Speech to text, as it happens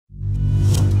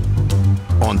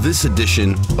on this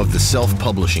edition of the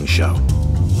Self-Publishing Show.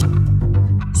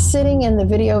 Sitting in the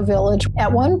video village, at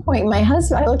one point, I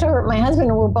looked over at my husband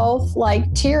and we're both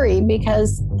like teary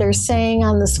because they're saying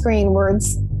on the screen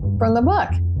words from the book.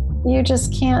 You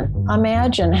just can't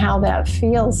imagine how that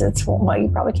feels. Well, you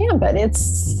probably can, but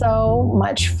it's so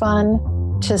much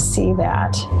fun to see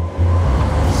that.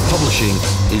 Publishing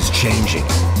is changing.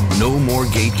 No more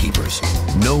gatekeepers,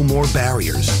 no more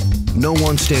barriers, no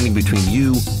one standing between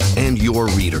you and your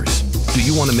readers. Do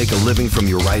you want to make a living from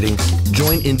your writing?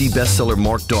 Join indie bestseller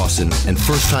Mark Dawson and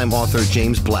first-time author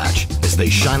James Blatch as they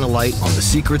shine a light on the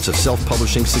secrets of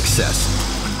self-publishing success.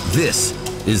 This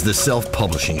is the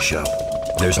Self-Publishing Show.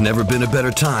 There's never been a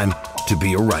better time to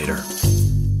be a writer.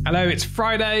 Hello, it's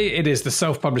Friday. It is the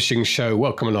Self-Publishing Show.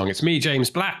 Welcome along. It's me, James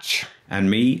Blatch. And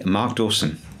me, Mark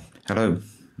Dawson. Hello.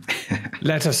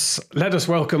 Let us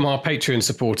welcome our Patreon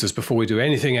supporters before we do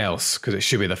anything else, because it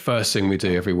should be the first thing we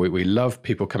do every week. We love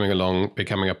people coming along,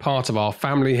 becoming a part of our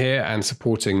family here and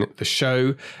supporting the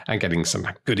show and getting some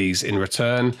goodies in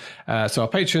return. So our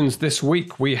patrons this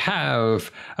week, we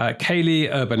have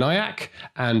Kaylee Urbaniak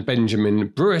and Benjamin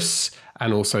Brewis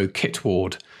and also Kit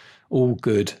Ward. All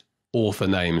good author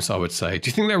names, I would say. Do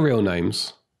you think they're real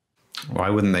names? Why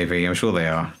wouldn't they be? I'm sure they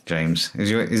are, James.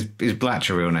 Is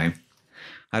Blatch a real name?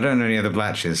 I don't know any other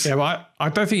Blatches. Yeah, well, I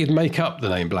don't think you'd make up the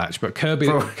name Blatch, but Kaylee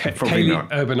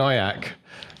Urbaniak,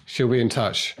 she'll be in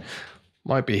touch.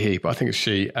 Might be he, but I think it's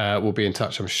she. Will be in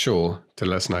touch, I'm sure, to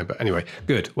let us know. But anyway,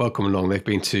 good. Welcome along. They've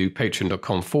been to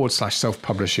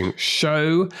patreon.com/self-publishing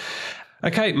show.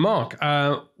 Okay, Mark,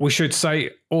 we should say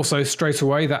also straight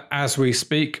away that as we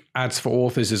speak, Ads for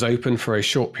Authors is open for a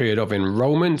short period of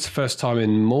enrollment. First time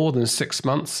in more than 6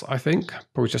 months, I think.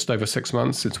 Probably just over 6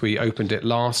 months since we opened it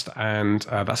last. And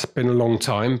that's been a long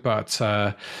time. But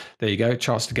there you go,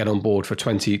 chance to get on board for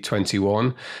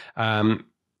 2021.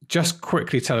 Just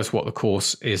quickly tell us what the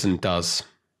course is and does.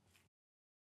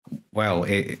 Well,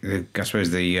 I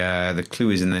suppose the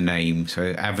clue is in the name.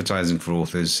 So advertising for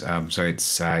authors. So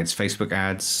it's Facebook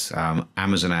ads,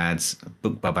 Amazon ads,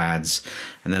 BookBub ads,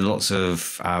 and then lots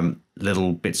of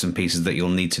little bits and pieces that you'll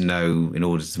need to know in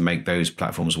order to make those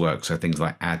platforms work. So things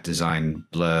like ad design,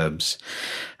 blurbs,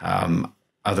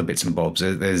 other bits and bobs.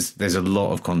 There's a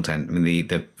lot of content. I mean,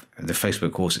 the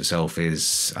Facebook course itself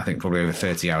is, I think, probably over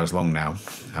 30 hours long now.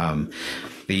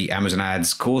 The Amazon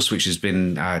Ads course, which has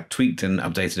been tweaked and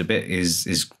updated a bit,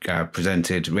 is written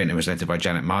and presented by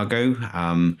Janet Margot,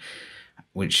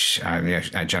 which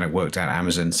Janet worked at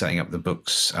Amazon setting up the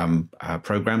books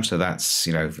program. So that's,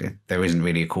 there isn't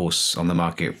really a course on the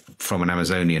market from an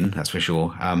Amazonian, that's for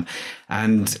sure.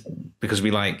 And because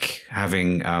we like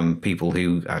having people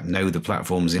who know the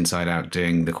platforms inside out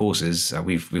doing the courses,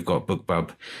 we've got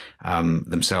BookBub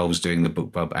themselves doing the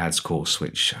BookBub ads course,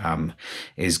 which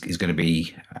is going to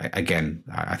be, again,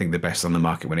 I think the best on the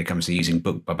market when it comes to using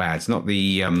BookBub ads, not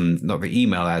the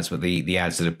email ads, but the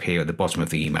ads that appear at the bottom of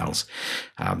the emails.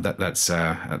 That's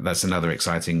another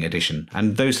exciting addition.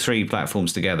 And those three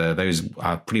platforms together, those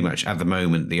are pretty much at the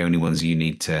moment the only ones you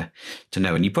need to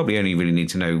know. And you probably only really need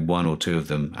to know one or two of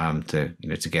them to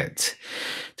get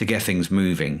things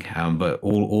moving. But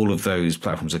all of those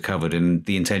platforms are covered, and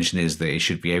the intention is that it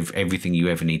should be everything you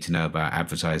ever need to know about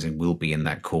advertising will be in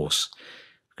that course.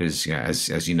 Because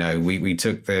as you know, we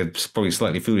took the probably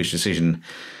slightly foolish decision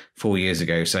 4 years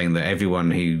ago, saying that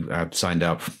everyone who has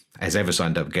ever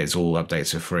signed up gets all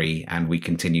updates for free, and we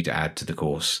continue to add to the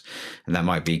course. And that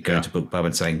might be going to BookBub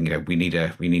and saying, we need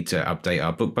to update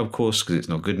our BookBub course because it's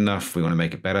not good enough. We want to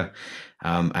make it better.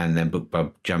 And then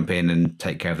BookBub jump in and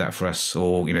take care of that for us,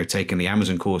 or taking the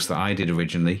Amazon course that I did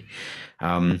originally,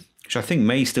 which I think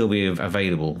may still be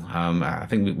available. I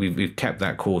think we've kept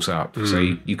that course up, so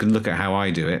you can look at how I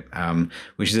do it,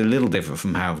 which is a little different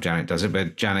from how Janet does it.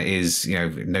 But Janet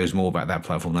knows more about that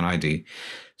platform than I do.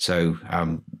 So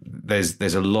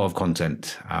there's a lot of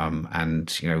content, and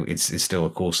it's still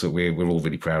a course that we're all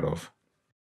really proud of.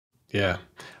 Yeah,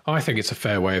 I think it's a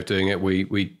fair way of doing it.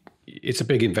 It's a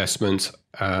big investment.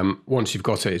 Once you've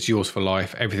got it, it's yours for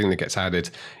life. Everything that gets added,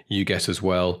 you get as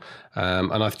well.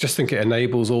 And I just think it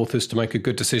enables authors to make a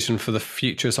good decision for the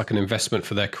future. It's like an investment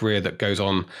for their career that goes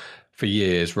on for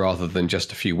years rather than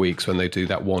just a few weeks when they do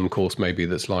that one course maybe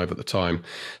that's live at the time.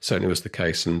 Certainly was the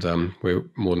case, and we're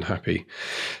more than happy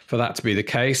for that to be the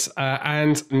case.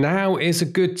 And now is a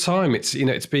good time.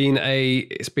 It's been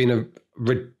a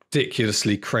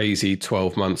ridiculously crazy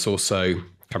 12 months or so,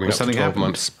 coming up to 12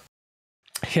 months.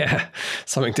 Yeah,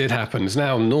 something did happen. It's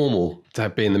now normal to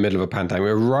be in the middle of a pandemic.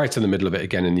 We're right in the middle of it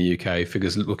again in the UK.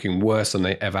 Figures looking worse than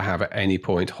they ever have at any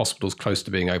point. Hospitals close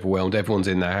to being overwhelmed. Everyone's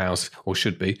in their house, or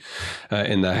should be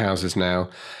in their houses now.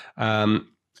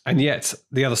 And yet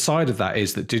the other side of that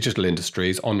is that digital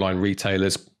industries, online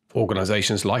retailers,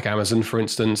 organizations like Amazon, for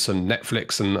instance, and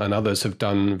Netflix and others have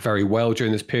done very well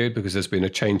during this period because there's been a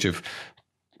change of,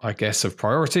 I guess, of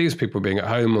priorities, people being at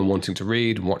home and wanting to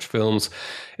read and watch films.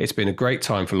 It's been a great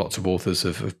time for lots of authors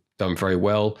have done very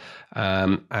well.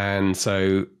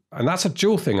 And that's a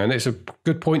dual thing. And it's a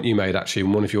good point you made, actually,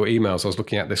 in one of your emails I was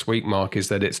looking at this week, Mark, is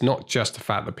that it's not just the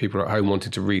fact that people are at home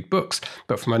wanting to read books,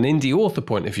 but from an indie author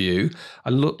point of view,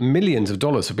 millions of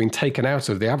dollars have been taken out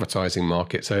of the advertising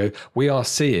market. So we are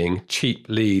seeing cheap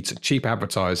leads, cheap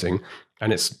advertising,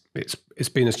 and it's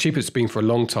been as cheap as it's been for a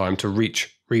long time to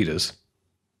reach readers.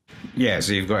 Yeah,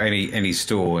 so you've got any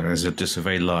store, and there's just a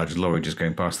very large lorry just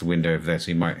going past the window over there, so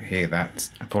you might hear that.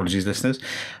 Apologies, listeners.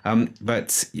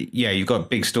 But yeah, you've got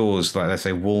big stores like, let's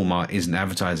say, Walmart isn't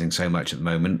advertising so much at the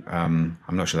moment. I'm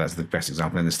not sure that's the best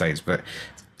example in the States, but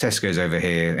Tesco's over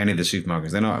here, any of the supermarkets,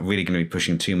 they're not really going to be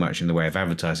pushing too much in the way of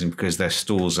advertising because their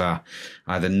stores are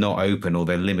either not open or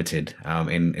they're limited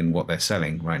in what they're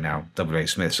selling right now.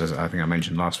 W.H. Smith's, as I think I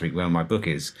mentioned last week, where my book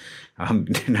is,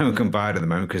 no one can buy it at the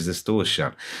moment because the store's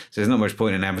shut. So there's not much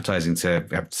point in advertising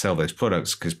to sell those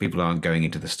products because people aren't going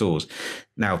into the stores.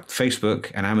 Now,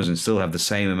 Facebook and Amazon still have the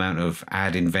same amount of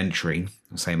ad inventory,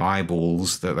 the same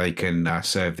eyeballs that they can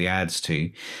serve the ads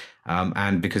to.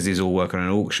 And because these all work on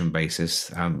an auction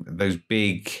basis, those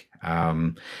big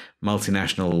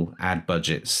multinational ad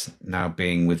budgets now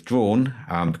being withdrawn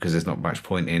because there's not much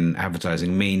point in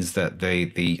advertising means that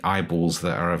the eyeballs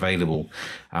that are available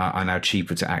are now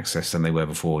cheaper to access than they were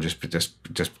before, just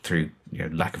through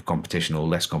lack of competition or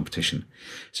less competition.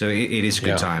 So it is a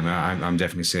good time. I'm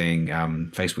definitely seeing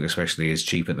Facebook especially is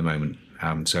cheap at the moment.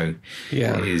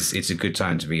 It's a good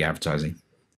time to be advertising.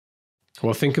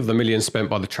 Well, think of the millions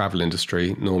spent by the travel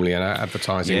industry normally in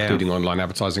advertising, including online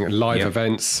advertising and live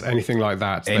events, anything like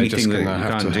that. Anything that you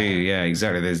can't do. Yeah,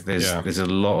 exactly. There's a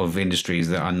lot of industries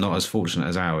that are not as fortunate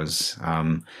as ours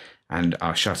and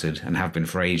are shuttered and have been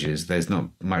for ages. There's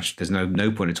no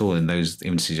point at all in those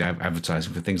industries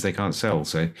advertising for things they can't sell.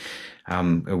 So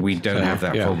we don't have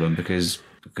that problem because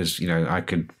I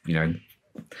could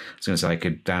I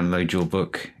could download your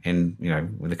book in,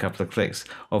 with a couple of clicks.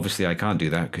 Obviously, I can't do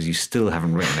that because you still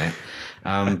haven't written it.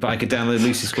 But I could download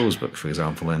Lucy Score's book, for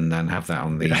example, and have that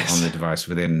on the device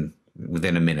within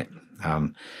a minute.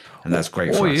 And that's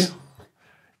great for us.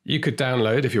 You could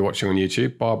download, if you're watching on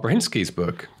YouTube, Barbara Hinske's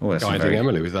book, Guiding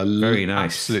Emily, with a very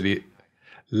nice, absolutely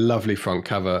lovely front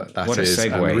cover. What a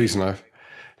segue. And the reason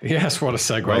Yes, what a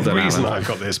segue. Well done, the reason Alan. I've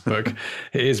got this book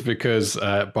is because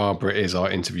Barbara is our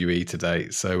interviewee today.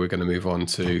 So we're going to move on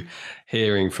to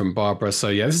hearing from Barbara.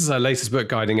 So this is her latest book,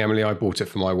 Guiding Emily. I bought it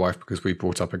for my wife because we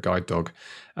brought up a guide dog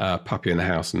puppy in the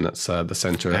house, and that's the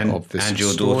centre of this story. And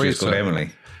your daughter is called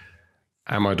Emily.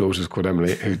 And my daughter's called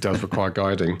Emily, who does require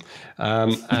guiding.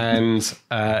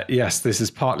 Yes, this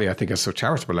is partly, I think, a sort of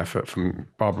charitable effort from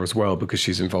Barbara as well, because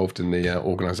she's involved in the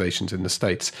organisations in the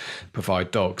States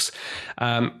provide dogs.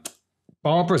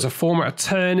 Barbara is a former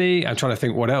attorney. I'm trying to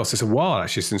think what else. It's a while,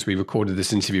 actually, since we recorded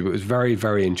this interview, but it was very,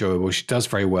 very enjoyable. She does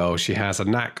very well. She has a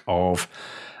knack of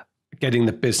getting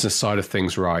the business side of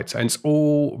things right. And it's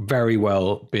all very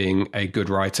well being a good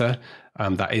writer.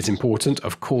 That is important.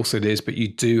 Of course it is, but you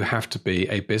do have to be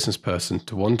a business person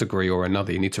to one degree or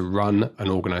another. You need to run an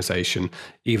organization,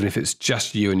 even if it's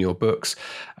just you and your books.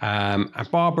 And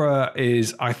Barbara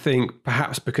is, I think,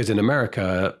 perhaps because in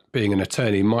America, being an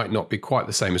attorney might not be quite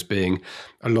the same as being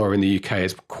a lawyer in the UK.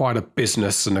 It's quite a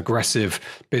business, an aggressive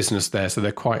business there. So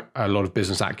there's quite a lot of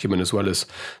business acumen as well as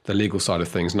the legal side of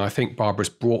things. And I think Barbara's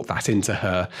brought that into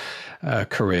her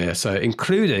career. So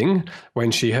including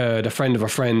when she heard a friend of a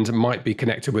friend might be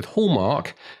connected with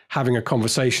Hallmark, having a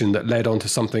conversation that led on to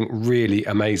something really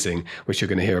amazing, which you're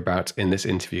going to hear about in this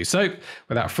interview. So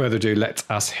without further ado, let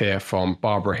us hear from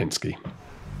Barbara Hinske.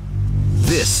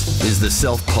 This is the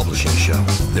Self-Publishing Show.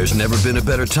 There's never been a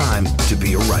better time to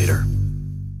be a writer.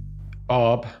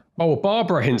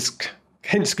 Barbara Hinske.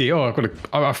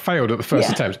 I failed at the first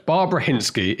attempt. Barbara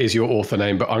Hinske is your author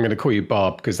name, but I'm going to call you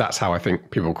Barb because that's how I think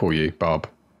people call you, Barb.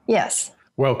 Yes.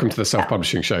 Welcome to the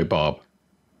Self-Publishing Show, Barb.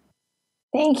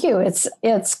 Thank you.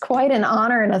 It's quite an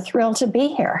honor and a thrill to be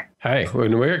here. Hey,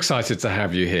 we're excited to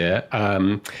have you here.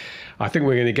 I think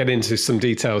we're going to get into some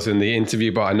details in the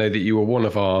interview, but I know that you were one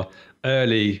of our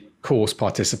early course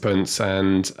participants,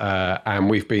 and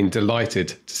we've been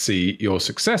delighted to see your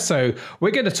success. So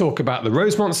we're going to talk about the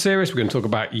Rosemont series. We're going to talk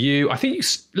about you. I think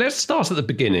let's start at the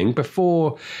beginning.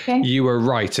 Before you were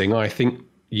writing, I think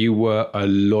you were a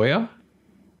lawyer.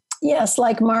 Yes,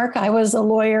 like Mark, I was a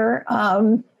lawyer,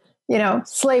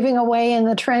 slaving away in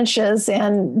the trenches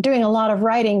and doing a lot of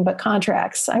writing, but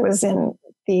contracts. I was in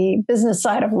the business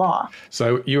side of law.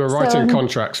 So you were writing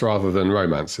contracts rather than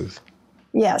romances?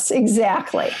 Yes,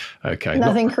 exactly. Okay.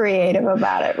 Nothing creative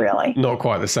about it, really. Not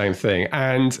quite the same thing.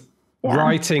 And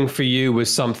writing for you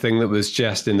was something that was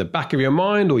just in the back of your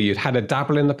mind, or you'd had a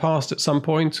dabble in the past at some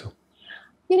point?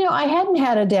 I hadn't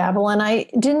had a dabble, and I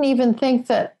didn't even think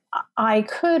that I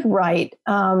could write.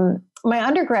 My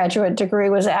undergraduate degree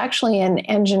was actually in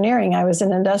engineering. I was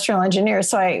an industrial engineer,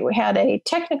 so I had a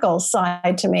technical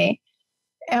side to me.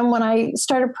 And when I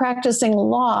started practicing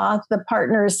law, the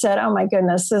partners said, "Oh my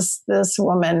goodness, this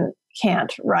woman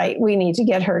can't write. We need to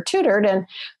get her tutored." And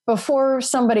before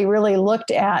somebody really looked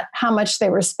at how much they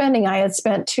were spending, I had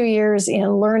spent 2 years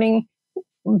in learning,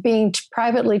 being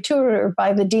privately tutored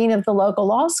by the dean of the local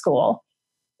law school.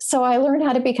 So I learned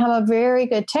how to become a very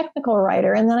good technical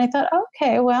writer. And then I thought,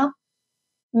 okay, well,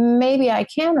 maybe I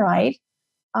can write.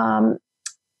 And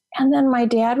then my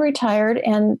dad retired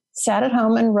and sat at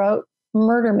home and wrote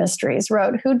murder mysteries,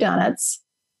 wrote whodunits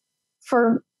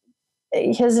for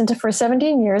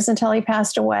 17 years until he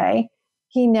passed away.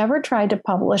 He never tried to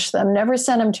publish them, never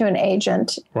sent them to an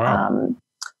agent. Wow.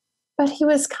 But he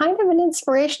was kind of an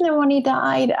inspiration. And when he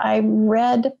died, I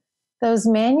read those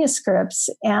manuscripts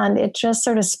and it just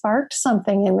sort of sparked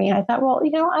something in me. I thought, well,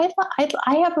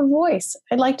 I have a voice.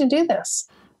 I'd like to do this.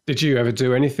 Did you ever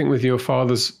do anything with your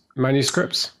father's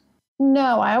manuscripts?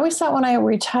 No, I always thought when I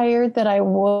retired that I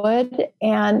would.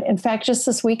 And in fact, just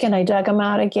this weekend, I dug them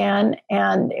out again.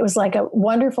 And it was like a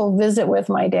wonderful visit with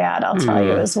my dad. I'll tell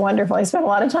you, it was wonderful. I spent a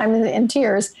lot of time in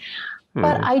tears.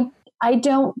 But I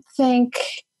don't think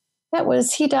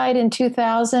he died in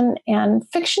 2000, and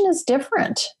fiction is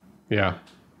different. Yeah.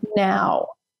 Now.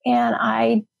 And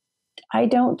I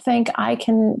don't think I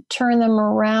can turn them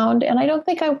around, and I don't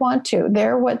think I want to.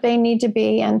 They're what they need to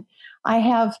be. And I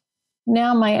have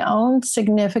now my own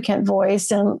significant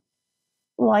voice. And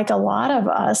like a lot of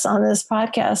us on this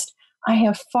podcast, I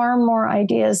have far more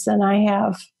ideas than I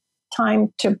have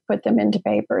time to put them into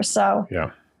paper. So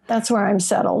that's where I'm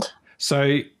settled.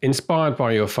 So inspired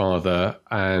by your father,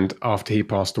 and after he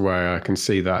passed away, I can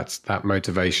see that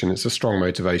motivation. It's a strong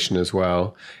motivation as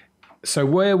well. So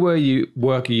where were you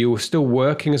working? You were still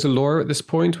working as a lawyer at this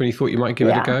point when you thought you might give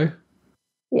it a go?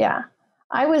 Yeah.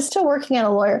 I was still working as a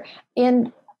lawyer.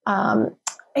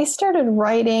 I started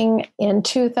writing in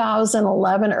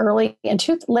 2011,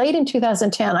 late in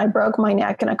 2010. I broke my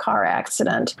neck in a car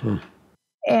accident.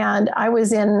 And I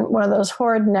was in one of those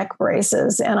horrid neck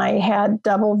braces, and I had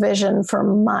double vision for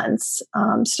months.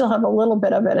 Still have a little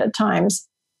bit of it at times,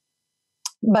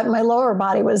 but my lower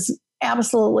body was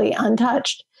absolutely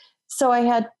untouched. So I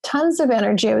had tons of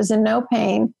energy. I was in no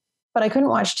pain, but I couldn't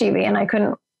watch TV and I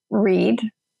couldn't read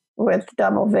with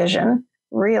double vision,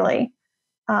 really.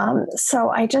 So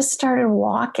I just started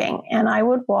walking, and I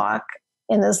would walk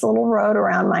in this little road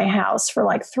around my house for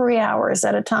like 3 hours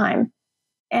at a time.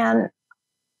 And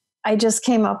I just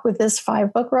came up with this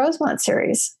 5-book Rosemont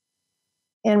series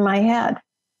in my head.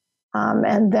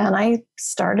 And then I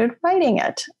started writing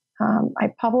it.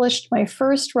 I published my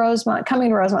first Coming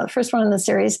to Rosemont, the first one in the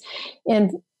series,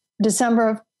 in December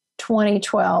of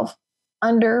 2012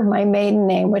 under my maiden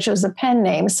name, which was a pen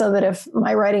name, so that if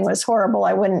my writing was horrible,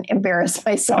 I wouldn't embarrass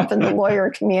myself in the lawyer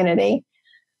community.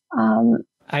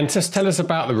 And just tell us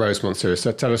about the Rosemont series.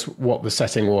 So tell us what the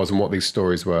setting was and what these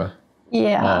stories were.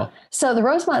 Yeah. So the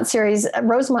Rosemont series,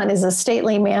 Rosemont is a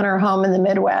stately manor home in the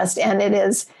Midwest, and it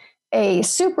is a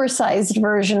supersized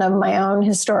version of my own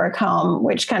historic home,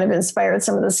 which kind of inspired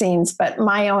some of the scenes. But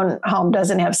my own home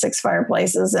doesn't have 6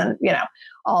 fireplaces and,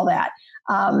 all that.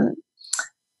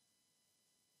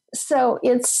 So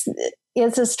it's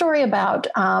a story about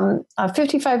a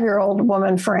 55-year-old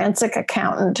woman, forensic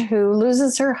accountant, who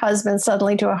loses her husband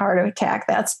suddenly to a heart attack.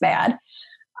 That's bad.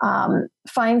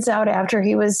 Finds out after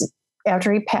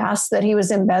he passed that he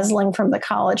was embezzling from the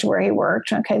college where he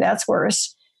worked. Okay, that's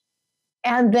worse.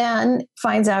 And then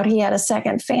finds out he had a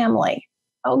second family.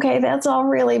 Okay, that's all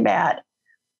really bad.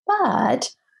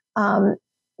 But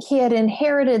he had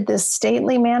inherited this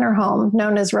stately manor home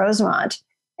known as Rosemont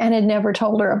and had never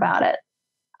told her about it.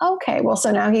 Okay, well,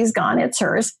 so now he's gone. It's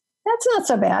hers. That's not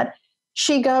so bad.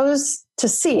 She goes to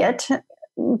see it.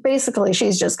 Basically,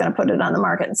 she's just going to put it on the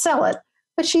market and sell it.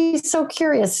 But she's so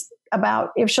curious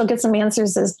about if she'll get some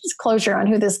answers as closure on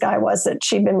who this guy was that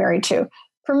she'd been married to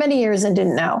for many years and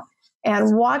didn't know.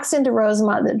 And walks into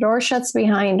Rosemont. The door shuts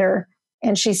behind her,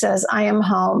 and she says, "I am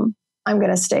home. I'm going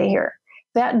to stay here."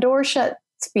 That door shuts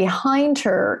behind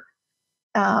her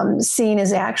scene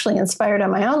is actually inspired on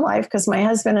my own life, because my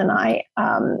husband and I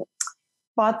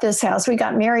bought this house. We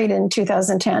got married in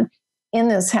 2010 in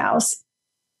this house.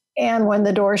 And when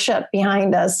the door shut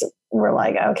behind us, we're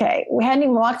like, okay, we hadn't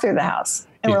even walked through the house.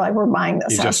 And we're like, we're buying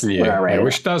this house. Just knew. Yeah,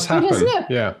 which does happen. We just knew.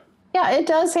 Yeah. Yeah, it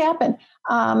does happen.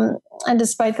 And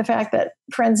despite the fact that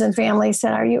friends and family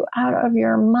said, are you out of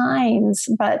your minds?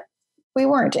 But we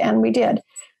weren't, and we did.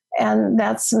 And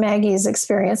that's Maggie's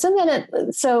experience. And then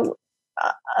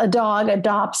a dog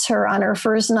adopts her on her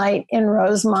first night in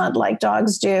Rosemont, like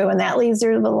dogs do. And that leads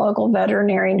her to the local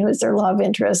veterinarian, who's their love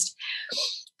interest.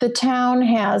 The town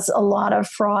has a lot of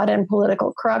fraud and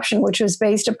political corruption, which was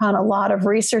based upon a lot of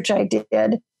research I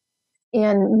did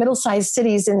in middle-sized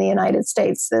cities in the United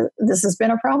States. This has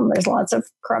been a problem. There's lots of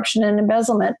corruption and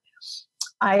embezzlement.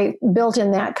 I built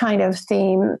in that kind of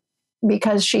theme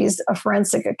because she's a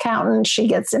forensic accountant. She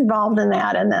gets involved in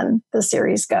that, and then the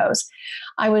series goes.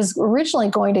 I was originally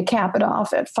going to cap it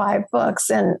off at 5 books,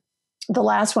 and the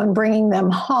last one, Bringing Them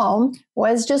Home,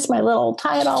 was just my little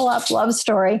tie it all up love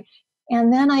story.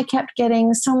 And then I kept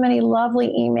getting so many lovely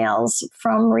emails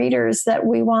from readers that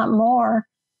we want more.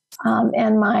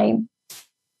 And my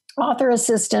author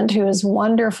assistant, who is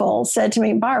wonderful, said to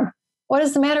me, Barb, what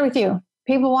is the matter with you?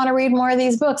 People want to read more of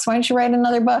these books. Why don't you write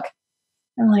another book?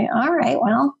 I'm like, all right,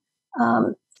 well.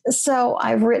 So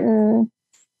I've written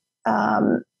 2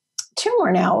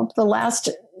 more now. The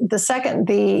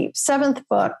 7th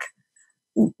book,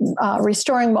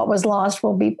 Restoring What Was Lost,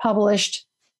 will be published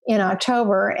in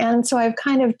October. And so I've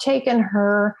kind of taken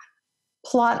her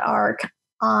plot arc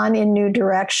on in new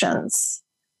directions,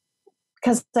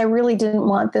 because I really didn't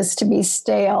want this to be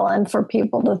stale and for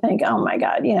people to think, oh my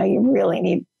God,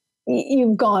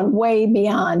 you've gone way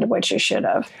beyond what you should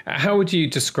have. How would you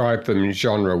describe them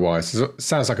genre-wise? It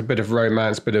sounds like a bit of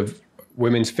romance, bit of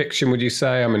women's fiction, would you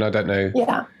say? I mean, I don't know.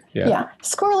 Yeah.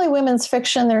 Squirrely women's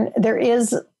fiction. There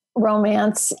is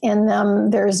romance in them.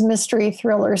 There's mystery,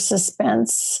 thriller,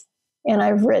 suspense. And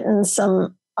I've written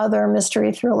some other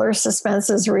mystery, thriller,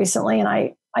 suspenses recently, and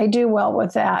I do well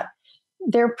with that.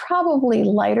 They're probably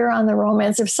lighter on the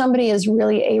romance. If somebody is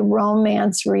really a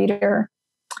romance reader,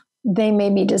 they may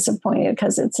be disappointed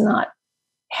because it's not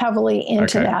heavily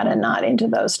into that and not into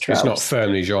those tropes. It's not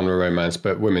firmly genre romance,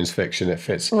 but women's fiction. It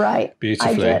fits beautifully.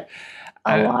 I get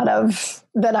a lot of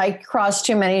that. I cross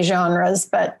too many genres,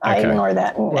 but I ignore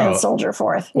that and soldier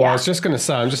forth. Well, I was just going to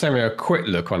say, I'm just having a quick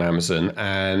look on Amazon,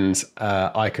 and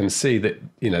I can see that,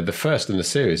 the first in the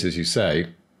series, as you say,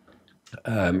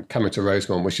 Coming to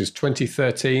Rosemont, which is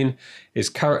 2013, is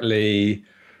currently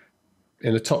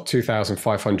in the top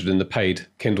 2,500 in the paid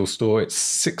Kindle store. It's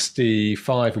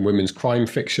 65 in women's crime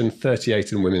fiction,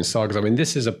 38 in women's sagas. I mean,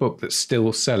 this is a book that's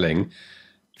still selling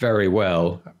very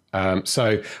well.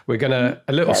 So we're going to,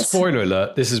 a little spoiler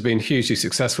alert, this has been hugely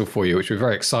successful for you, which we're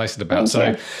very excited about.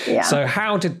 So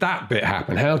how did that bit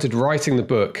happen? How did writing the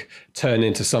book turn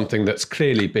into something that's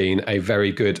clearly been a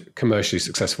very good, commercially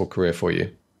successful career for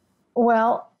you?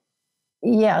 Well,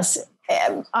 yes.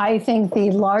 I think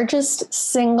the largest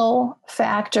single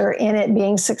factor in it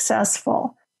being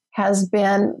successful has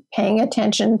been paying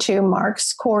attention to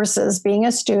Mark's courses. Being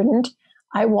a student,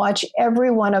 I watch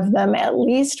every one of them at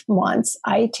least once.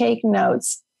 I take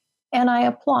notes and I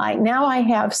apply. Now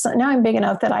I'm big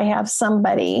enough that I have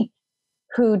somebody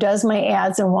who does my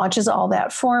ads and watches all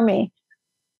that for me.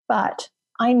 But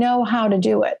I know how to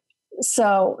do it.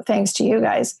 So thanks to you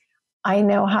guys, I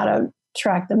know how to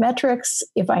track the metrics.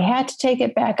 If I had to take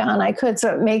it back on, I could.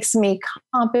 So it makes me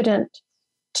competent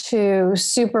to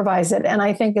supervise it. And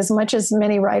I think as much as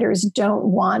many writers don't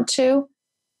want to,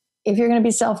 if you're going to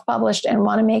be self-published and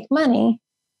want to make money,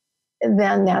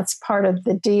 then that's part of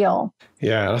the deal.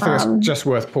 Yeah, I think it's just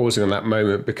worth pausing on that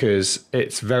moment, because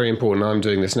it's very important. I'm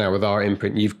doing this now with our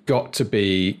imprint. You've got to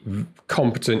be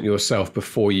competent yourself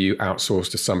before you outsource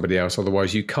to somebody else.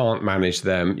 Otherwise, you can't manage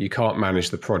them. You can't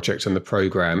manage the project and the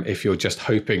program if you're just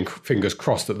hoping, fingers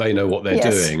crossed, that they know what they're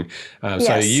doing.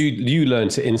 So you learn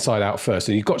to inside out first,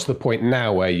 and you've got to the point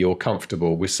now where you're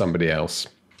comfortable with somebody else.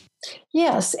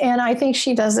 Yes, and I think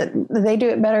she does it. They do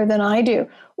it better than I do.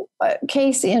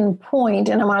 Case in point,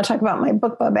 and I want to talk about my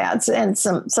BookBub ads and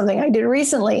something I did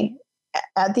recently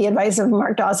at the advice of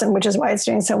Mark Dawson, which is why it's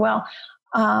doing so well.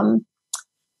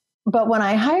 But when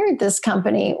I hired this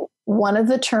company, one of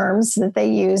the terms that they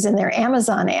use in their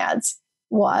Amazon ads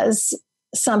was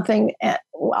something,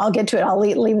 I'll get to it, I'll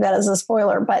leave that as a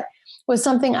spoiler, but was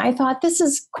something I thought, this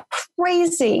is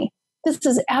crazy. This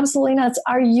is absolutely nuts.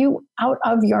 Are you out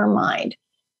of your mind?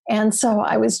 And so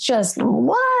I was just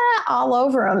all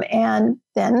over them. And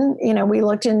then, we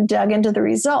looked and dug into the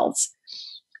results.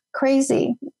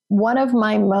 Crazy. One of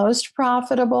my most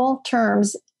profitable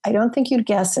terms, I don't think you'd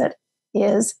guess it,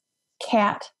 is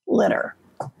cat litter.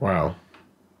 Wow.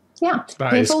 Yeah.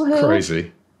 That is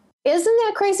crazy. Isn't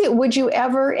that crazy? Would you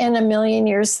ever in a million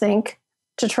years think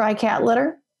to try cat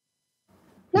litter?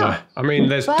 No. I mean,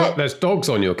 there's dogs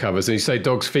on your covers, and you say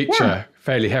dogs feature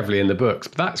fairly heavily in the books,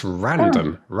 but that's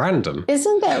random. Random.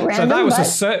 Isn't that random? So that was a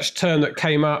search term that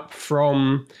came up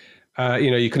from,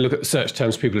 you can look at the search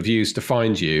terms people have used to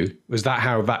find you. Was that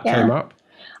how that came up?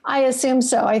 I assume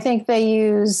so. I think they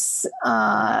use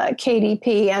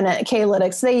KDP and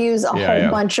K-lytics. They use a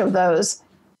whole bunch of those.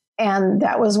 And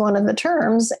that was one of the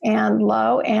terms. And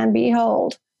lo and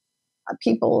behold,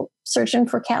 people searching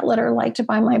for cat litter like to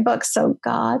buy my books. So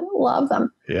God love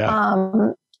them.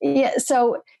 Yeah.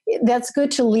 So that's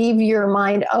good to leave your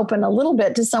mind open a little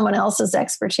bit to someone else's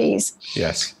expertise.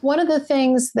 Yes. One of the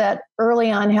things that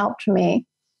early on helped me,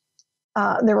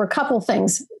 there were a couple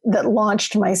things that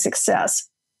launched my success.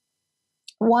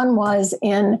 One was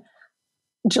in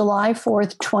July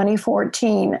 4th,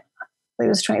 2014. It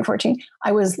was 2014.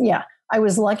 I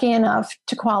was lucky enough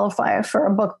to qualify for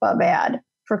a BookBub ad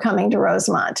for Coming to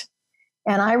Rosemont.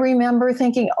 And I remember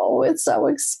thinking, oh, it's so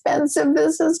expensive.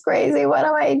 This is crazy. What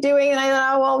am I doing? And I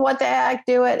thought, oh, well, what the heck,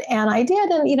 do it. And I did.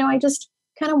 And, I just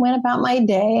kind of went about my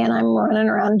day and I'm running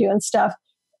around doing stuff.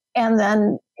 And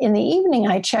then in the evening,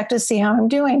 I checked to see how I'm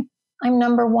doing. I'm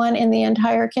number one in the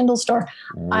entire Kindle store.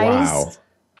 Wow.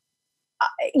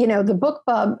 The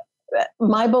BookBub,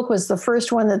 my book was the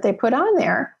first one that they put on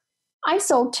there. I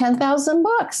sold 10,000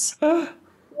 books.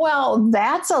 Well,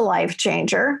 that's a life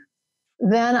changer.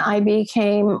 Then I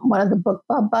became one of the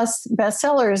BookBub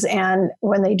bestsellers. And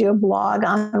when they do a blog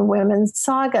on women's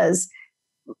sagas,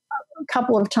 a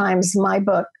couple of times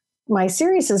my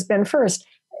series has been first.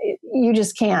 You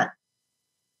just can't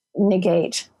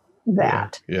negate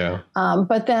that. Yeah.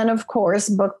 But then, of course,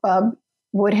 BookBub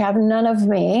would have none of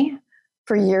me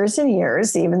for years and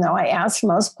years, even though I asked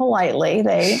most politely.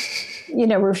 They,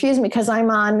 refused me because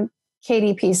I'm on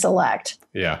KDP Select.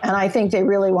 Yeah. And I think they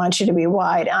really want you to be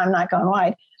wide. I'm not going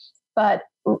wide. But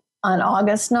on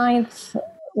August 9th,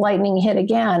 lightning hit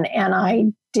again, and I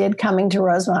did Coming to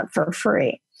Rosemont for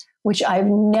free, which I've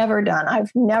never done.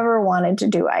 I've never wanted to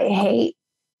do. I hate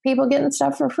people getting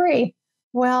stuff for free.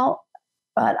 Well,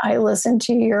 but I listened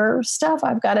to your stuff.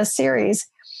 I've got a series.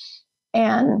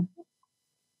 And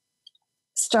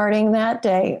starting that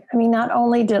day, not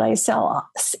only did I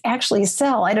actually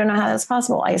sell, I don't know how that's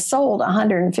possible. I sold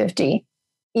 150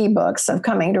 ebooks of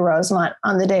Coming to Rosemont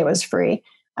on the day it was free.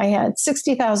 I had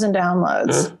 60,000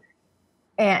 downloads.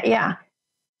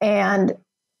 And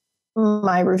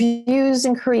my reviews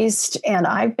increased, and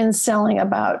I've been selling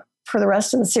for the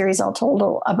rest of the series, I'll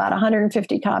total about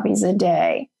 150 copies a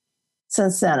day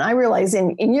since then. I realize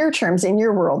in your terms, in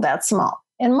your world, that's small.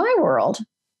 In my world,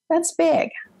 that's big.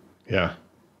 Yeah.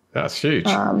 That's huge.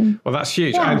 Well, that's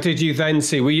huge. Yeah. And did you then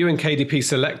see, were you in KDP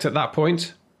Select at that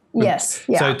point? Yes.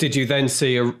 Yeah. So did you then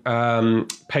see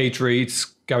page reads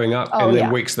going up in the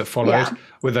weeks that followed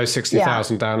with those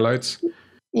 60,000 downloads?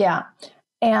 Yeah.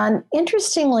 And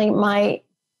interestingly,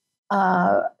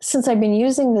 since I've been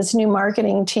using this new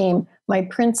marketing team, my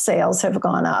print sales have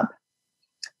gone up.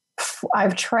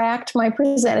 I've tracked my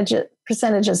percentage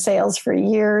of sales for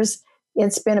years.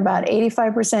 It's been about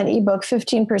 85% ebook,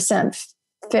 15%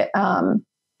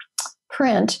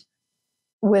 print,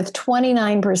 with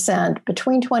 29%,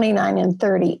 between 29 and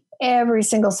 30 every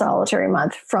single solitary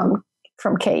month from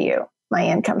KU, my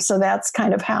income. So that's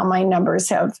kind of how my numbers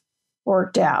have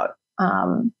worked out.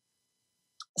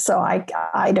 So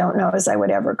I don't know as I would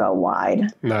ever go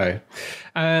wide. No.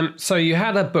 So you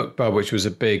had a BookBub, which was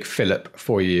a big fillip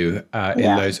for you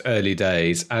in those early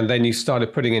days. And then you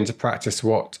started putting into practice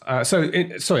in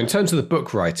terms of the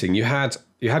book writing, you had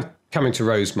Coming to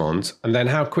Rosemont. And then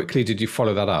how quickly did you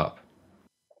follow that up?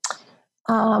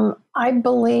 I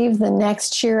believe the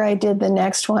next year I did the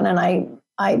next one, and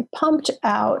I pumped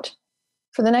out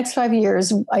for the next 5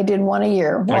 years. I did one a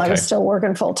year while I was still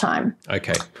working full time.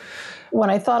 Okay. When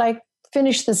I thought I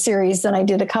finished the series, then I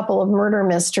did a couple of murder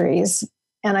mysteries,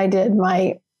 and I did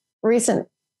my recent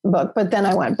book, but then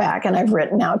I went back and I've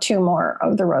written now 2 more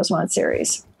of the Rosemont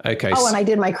series. Okay. Oh, and I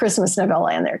did my Christmas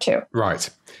novella in there too. Right.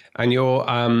 And your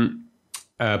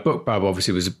BookBub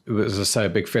obviously was, as I say, a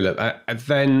big fillip.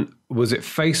 Then was it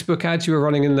Facebook ads you were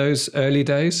running in those early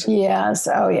days? Yes.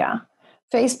 Oh, yeah.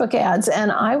 Facebook ads.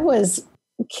 And I was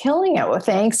killing it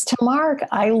thanks to Mark.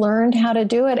 I learned how to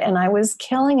do it, and I was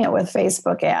killing it with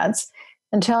Facebook ads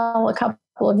until a couple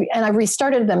of, and I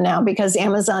restarted them now because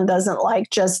Amazon doesn't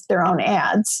like just their own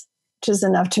ads, which is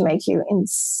enough to make you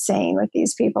insane with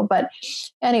these people. But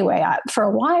anyway, for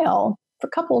a while, for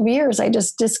a couple of years, I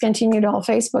just discontinued all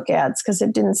Facebook ads because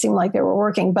it didn't seem like they were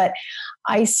working. But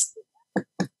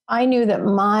I knew that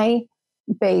my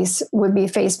base would be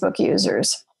Facebook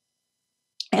users.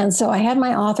 And so I had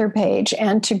my author page,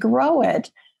 and to grow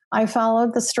it, I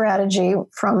followed the strategy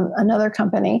from another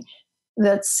company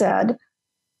that said,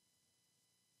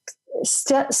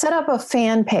 set up a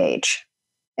fan page,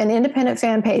 an independent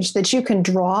fan page that you can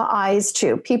draw eyes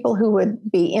to, people who would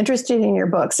be interested in your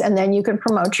books, and then you can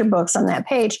promote your books on that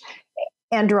page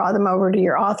and draw them over to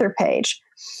your author page.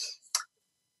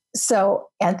 So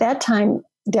at that time,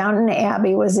 Downton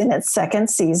Abbey was in its second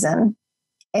season,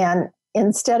 and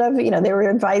instead of, they were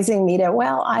advising me to,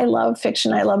 well, I love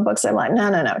fiction, I love books. I'm like,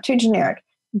 no, too generic.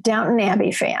 Downton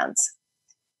Abbey fans.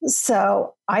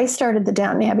 So I started the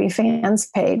Downton Abbey fans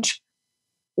page.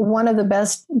 One of the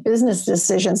best business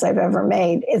decisions I've ever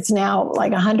made. It's now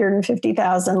like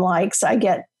 150,000 likes. I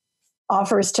get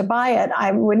offers to buy it.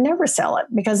 I would never sell it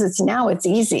because it's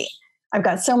easy. I've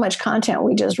got so much content.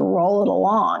 We just roll it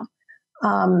along.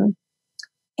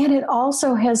 And it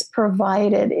also has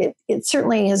provided, it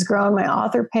certainly has grown my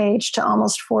author page to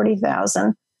almost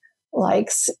 40,000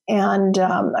 likes. And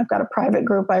I've got a private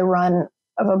group I run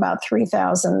of about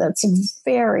 3,000 that's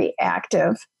very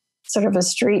active, sort of a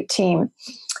street team.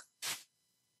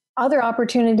 Other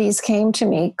opportunities came to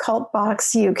me.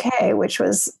 Cultbox UK, which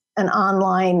was an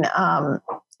online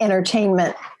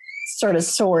entertainment sort of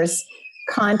source,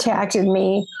 contacted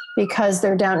me because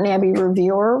their Downton Abbey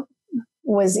reviewer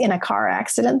was in a car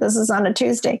accident. This is on a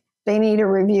Tuesday. They need a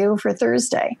review for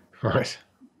Thursday. Right.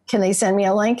 Can they send me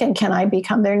a link, and can I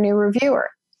become their new reviewer?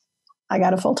 I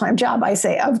got a full-time job. I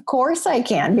say, of course I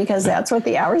can, because that's what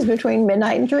the hours between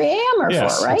midnight and 3 a.m. are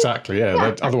for, right? Exactly.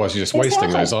 Yeah. Otherwise, you're just wasting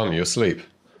those, aren't you? Asleep.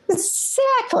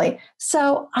 Exactly.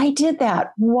 So I did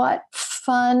that. What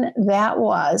fun that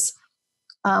was.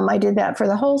 I did that for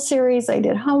the whole series. I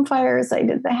did Home Fires. I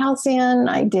did The Halcyon.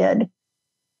 I did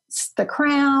The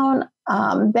Crown.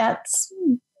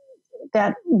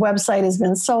 That website has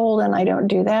been sold, and I don't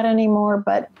do that anymore.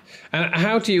 But and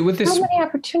how do you, with this, how many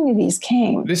opportunities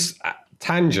came? This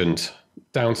tangent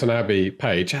Downton Abbey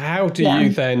page, how do you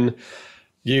then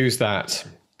use that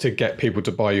to get people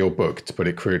to buy your book, to put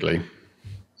it crudely?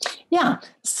 Yeah.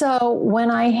 So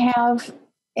when I have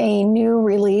a new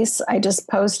release, I just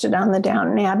post it on the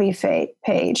Downton Abbey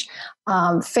page,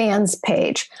 fans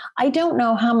page. I don't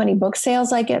know how many book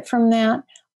sales I get from that,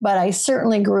 but I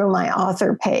certainly grew my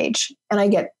author page, and I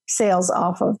get sales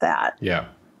off of that. Yeah.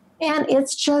 And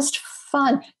it's just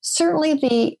fun.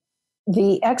 Certainly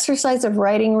the exercise of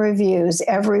writing reviews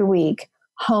every week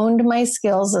honed my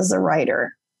skills as a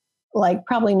writer, like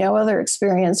probably no other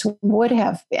experience would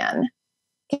have been.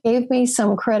 Gave me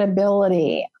some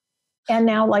credibility. And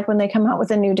now, like when they come out with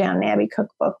a new Downton Abbey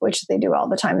cookbook, which they do all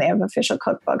the time, they have official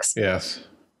cookbooks. Yes.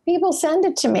 People send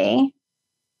it to me,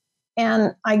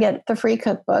 and I get the free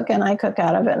cookbook, and I cook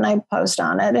out of it, and I post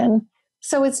on it. And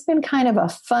so it's been kind of a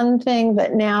fun thing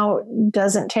that now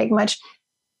doesn't take much.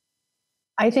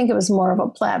 I think it was more of a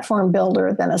platform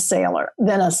builder than a sailor,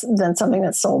 than something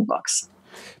that sold books.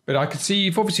 But I could see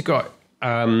you've obviously got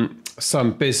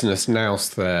some business nous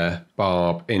there,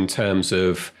 Barb, in terms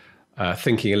of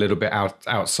thinking a little bit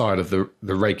outside of the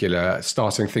regular,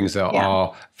 starting things that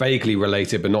are vaguely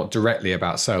related but not directly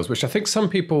about sales, which I think some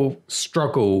people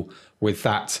struggle with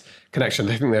that connection.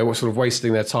 They think they're sort of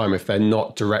wasting their time if they're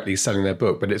not directly selling their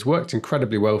book. But it's worked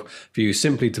incredibly well for you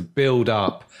simply to build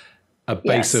up a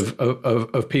base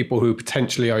of people who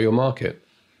potentially are your market.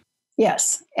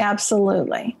 Yes,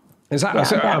 absolutely. Is that,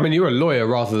 I mean, you're a lawyer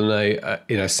rather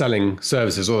than selling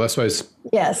services, or I suppose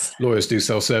lawyers do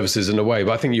sell services in a way,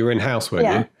 but I think you were in-house,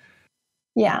 weren't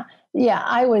you? Yeah,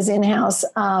 I was in-house.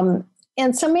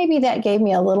 And so maybe that gave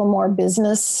me a little more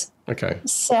business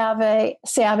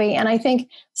savvy. And I think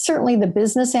certainly the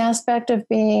business aspect of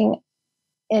being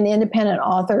an independent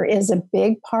author is a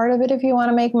big part of it if you want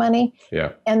to make money.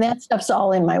 Yeah. And that stuff's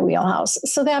all in my wheelhouse.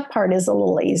 So that part is a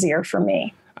little easier for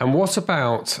me. And what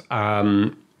about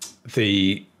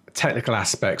the technical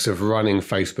aspects of running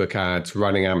Facebook ads,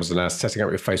 running Amazon ads, setting up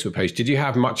your Facebook page? Did you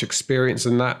have much experience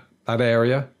in that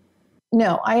area?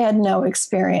 No, I had no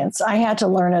experience. I had to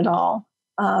learn it all.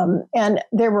 And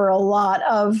there were a lot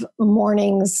of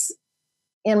mornings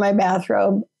in my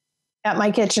bathrobe at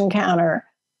my kitchen counter,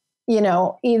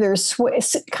 either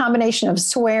combination of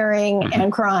swearing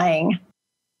and crying,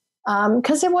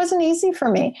 because it wasn't easy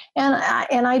for me. And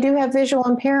I do have visual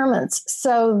impairments.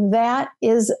 So that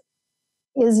is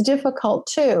difficult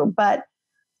too. But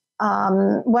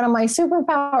one of my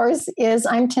superpowers is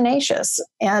I'm tenacious,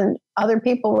 and other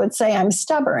people would say I'm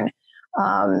stubborn.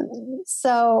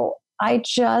 So I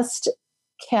just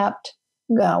kept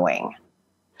going.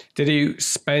 Did you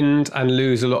spend and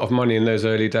lose a lot of money in those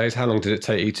early days? How long did it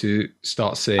take you to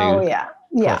start seeing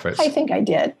profits? I think I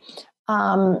did.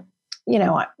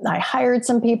 I hired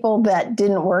some people that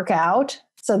didn't work out.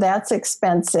 So that's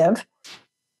expensive.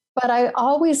 But I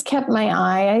always kept my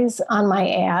eyes on my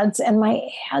ads, and my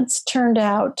ads turned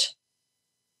out,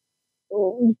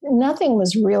 nothing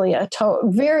was really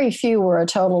very few were a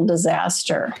total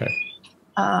disaster.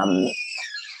 Okay.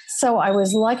 So I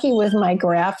was lucky with my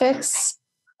graphics.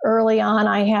 Early on,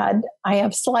 I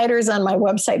have sliders on my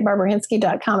website,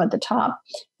 barbarahinske.com, at the top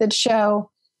that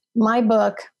show my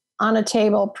book on a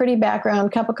table, pretty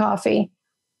background, cup of coffee.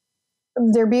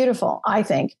 They're beautiful, I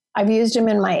think. I've used them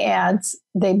in my ads.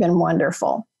 They've been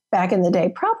wonderful back in the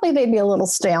day. Probably they'd be a little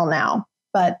stale now,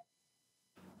 but.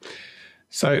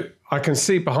 So I can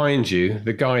see behind you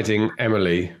the Guiding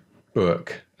Emily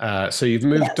book. So you've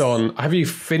moved on. Have you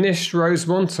finished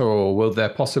Rosemont, or will there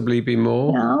possibly be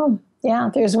more? No.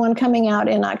 Yeah, there's one coming out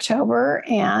in October,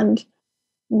 and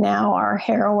now our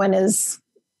heroine is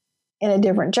in a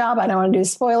different job. I don't want to do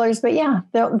spoilers, but yeah,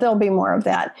 there'll be more of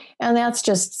that. And that's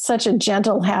just such a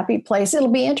gentle, happy place.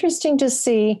 It'll be interesting to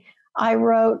see. I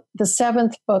wrote the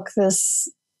 7th book this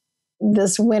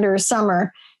winter,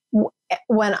 summer,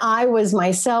 when I was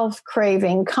myself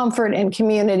craving comfort and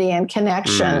community and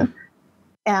connection.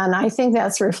 And I think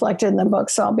that's reflected in the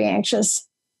book. So I'll be anxious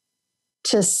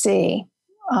to see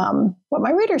what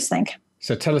my readers think.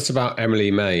 So tell us about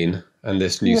Emily Main and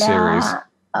this new series.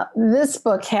 This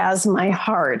book has my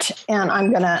heart, and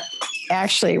I'm going to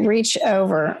actually reach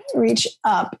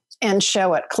up and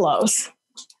show it close.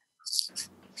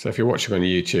 So if you're watching on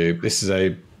YouTube, this is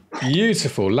a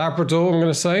beautiful Labrador, I'm going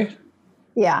to say.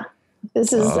 Yeah,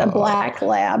 this is a black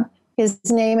lab. His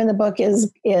name in the book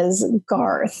is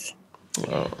Garth.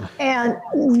 Oh.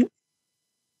 And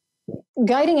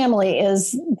Guiding Emily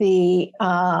is the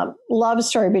love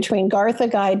story between Garth, the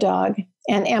guide dog,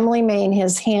 and Emily Main,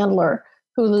 his handler,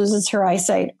 who loses her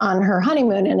eyesight on her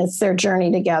honeymoon, and it's their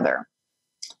journey together.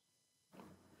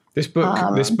 This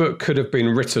book could have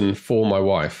been written for my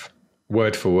wife,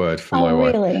 word for word for my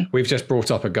wife. Really? We've just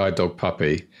brought up a guide dog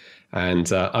puppy, and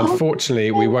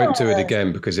unfortunately we won't do it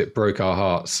again because it broke our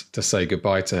hearts to say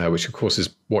goodbye to her, which of course is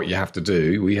what you have to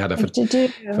do. We had her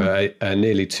for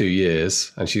nearly 2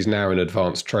 years, and she's now in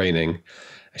advanced training.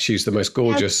 She's the most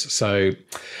gorgeous. So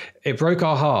it broke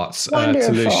our hearts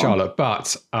to lose Charlotte.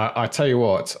 But I tell you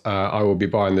what, I will be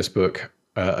buying this book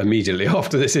immediately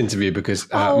after this interview because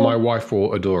my wife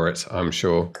will adore it, I'm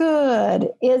sure. Good.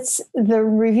 The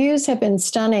reviews have been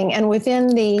stunning. And within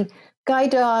the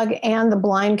guide dog and the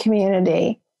blind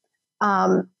community,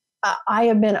 I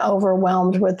have been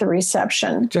overwhelmed with the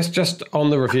reception. Just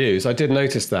on the reviews, I did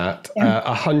notice that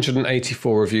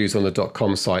 184 reviews on the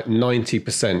 .com site,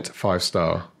 90%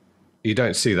 5-star. You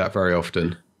don't see that very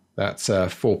often. That's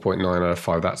 4.9 out of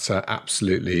 5. That's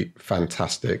absolutely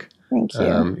fantastic. Thank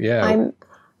you.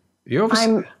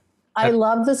 I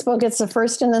love this book. It's the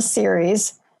first in the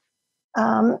series.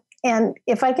 And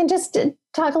if I can just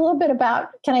talk a little bit about,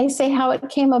 can I say how it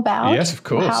came about? Yes, of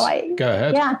course. Go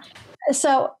ahead. Yeah.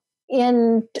 So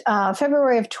in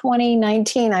February of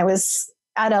 2019, I was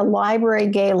at a library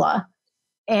gala,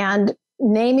 and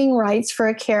naming rights for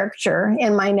a character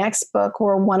in my next book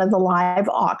were one of the live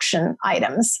auction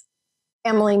items.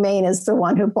 Emily Main is the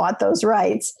one who bought those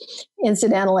rights,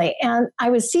 incidentally. And I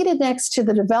was seated next to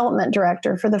the development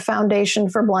director for the Foundation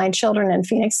for Blind Children in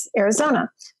Phoenix,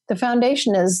 Arizona. The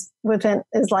foundation is like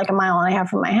 1.5 miles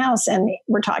from my house, and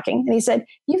we're talking. And he said,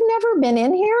 "You've never been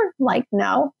in here?" Like,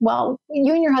 no. Well,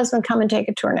 you and your husband come and take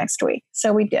a tour next week.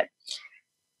 So we did.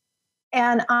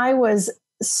 And I was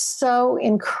so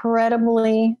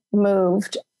incredibly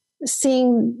moved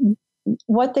seeing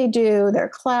what they do, their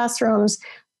classrooms.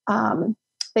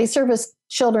 They service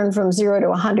children from 0 to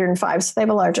 105, so they have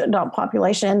a large adult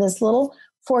population. And this little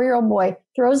 4-year-old boy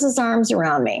throws his arms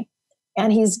around me,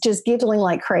 and he's just giggling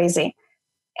like crazy.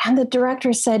 And the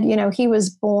director said, he was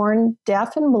born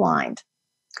deaf and blind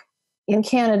in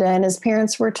Canada, and his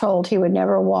parents were told he would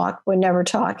never walk, would never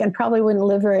talk, and probably wouldn't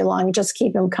live very long, just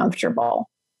keep him comfortable.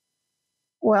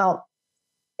 Well,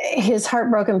 his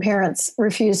heartbroken parents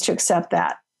refused to accept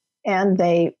that. And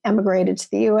they emigrated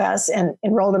to the U.S. and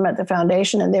enrolled him at the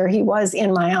foundation. And there he was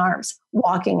in my arms,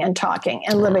 walking and talking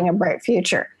and living a bright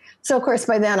future. So, of course,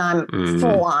 by then I'm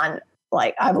full on,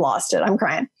 like, I've lost it. I'm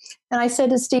crying. And I said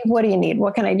to Steve, "What do you need?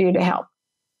 What can I do to help?"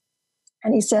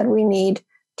 And he said, "We need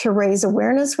to raise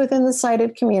awareness within the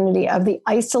sighted community of the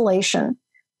isolation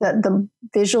that the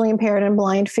visually impaired and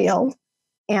blind feel.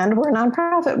 And we're a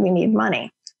nonprofit. We need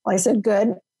money." Well, I said,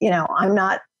 "Good. I'm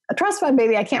not a trust fund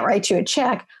baby. I can't write you a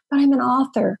check, but I'm an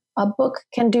author. A book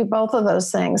can do both of those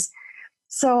things."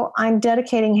 So I'm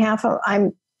donating half of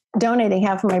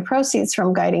my proceeds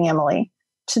from Guiding Emily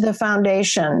to the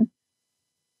foundation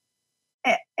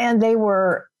and they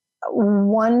were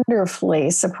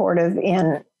wonderfully supportive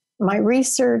in my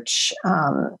research.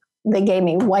 They gave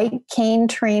me white cane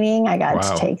training. I got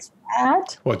to take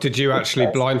that. What, did you actually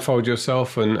blindfold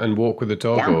yourself and walk with the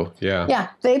dog? Yeah. Or Yeah,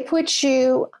 they put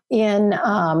you in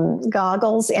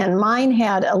goggles, and mine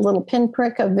had a little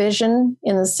pinprick of vision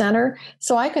in the center,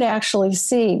 so I could actually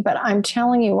see. But I'm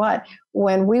telling you what,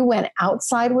 when we went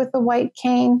outside with the white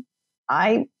cane,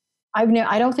 I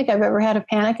don't think I've ever had a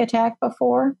panic attack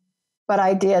before, but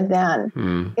I did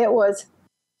then. It was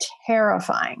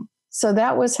terrifying. So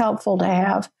that was helpful to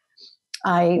have.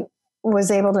 I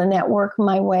was able to network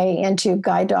my way into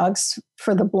Guide Dogs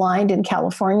for the Blind in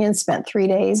California and spent 3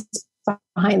 days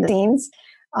behind the scenes,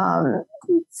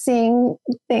 seeing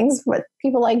things what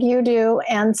people like you do.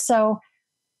 And so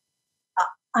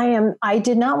I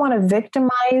did not want to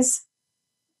victimize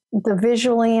the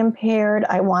visually impaired.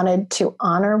 I wanted to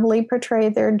honorably portray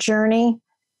their journey.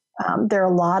 There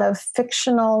are a lot of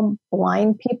fictional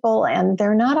blind people, and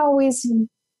they're not always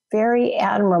very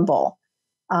admirable.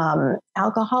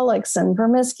 Alcoholics and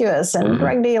promiscuous and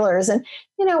drug dealers. And,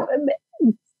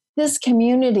 this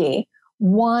community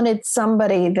wanted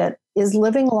somebody that is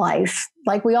living life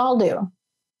like we all do,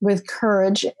 with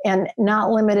courage and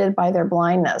not limited by their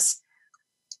blindness.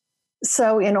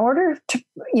 So in order to,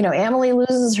 Emily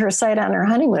loses her sight on her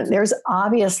honeymoon, there's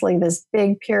obviously this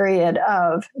big period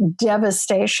of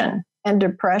devastation and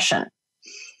depression.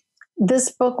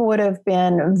 This book would have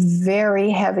been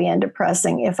very heavy and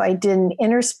depressing if I didn't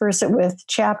intersperse it with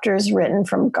chapters written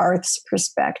from Garth's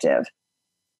perspective.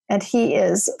 And he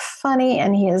is funny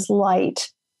and he is light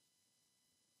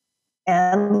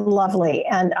and lovely,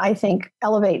 and I think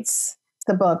elevates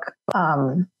the book.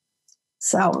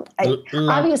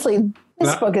 Obviously,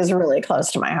 this book is really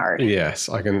close to my heart. Yes,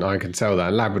 I can tell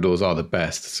that. Labradors are the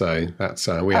best, so that's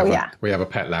we have a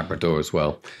pet Labrador as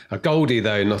well. A Goldie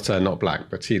though, not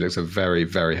black, but he looks a very,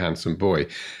 very handsome boy.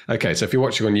 Okay, so if you're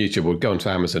watching on YouTube, we'll go onto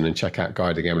Amazon and check out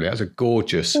Guiding Emily. That's a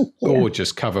gorgeous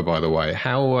cover, by the way.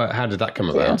 How did that come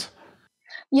about?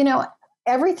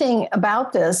 Everything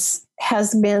about this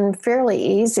has been fairly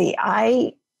easy.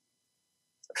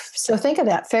 So think of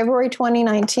that, February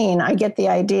 2019, I get the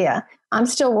idea. I'm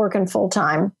still working full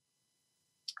time.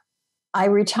 I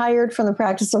retired from the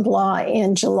practice of law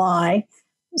in July,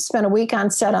 spent a week on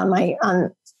set on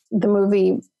the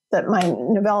movie that my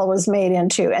novella was made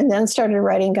into, and then started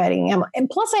writing Guiding Emily. And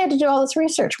plus I had to do all this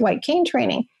research, white cane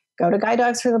training, go to Guide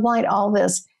Dogs for the Blind, all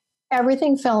this.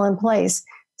 Everything fell in place.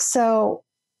 So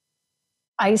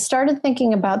I started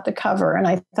thinking about the cover, and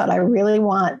I thought I really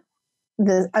want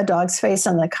a dog's face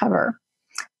on the cover.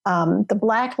 The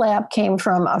black lab came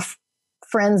from a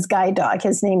friend's guide dog.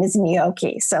 His name is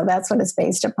Gnocchi. So that's what it's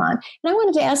based upon. And I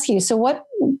wanted to ask you, so what,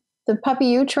 the puppy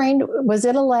you trained, was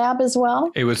it a lab as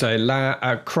well? It was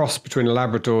a cross between a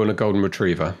Labrador and a Golden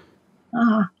Retriever.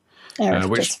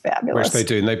 Which is fabulous. Which they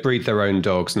do. And they breed their own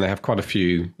dogs, and they have quite a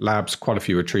few labs, quite a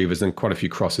few retrievers, and quite a few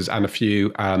crosses, and a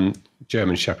few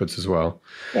German Shepherds as well.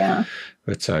 Yeah.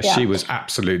 But she was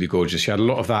absolutely gorgeous. She had a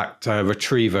lot of that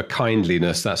retriever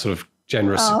kindliness, that sort of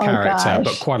generous character,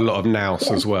 but quite a lot of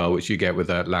nous as well, which you get with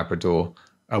a Labrador.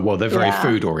 They're very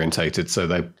food orientated, so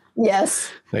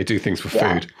they do things for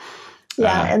food.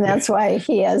 Yeah, and that's why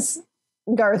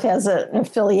Garth has an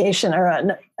affiliation or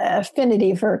an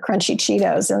affinity for crunchy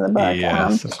Cheetos in the book.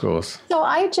 Yes, of course. So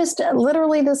I just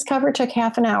literally, this cover took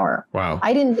half an hour. Wow.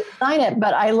 I didn't design it,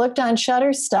 but I looked on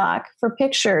Shutterstock for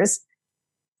pictures.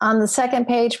 On the second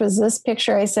page was this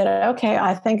picture. I said, okay,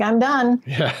 I think I'm done.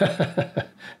 Yeah,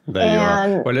 there you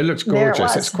are. Well, it looks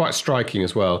gorgeous. It's quite striking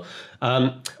as well.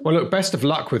 Well, look, best of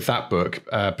luck with that book,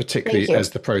 particularly as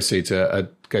the proceeds are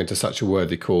going to such a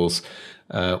worthy cause.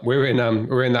 We're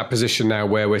in that position now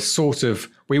where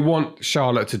we want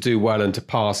Charlotte to do well and to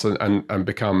pass and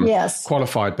become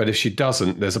qualified. But if she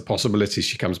doesn't, there's a possibility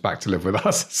she comes back to live with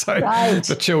us. So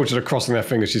the children are crossing their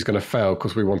fingers she's going to fail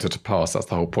because we want her to pass. That's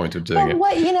the whole point of doing it.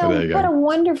 What a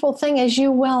wonderful thing, as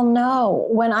you well know,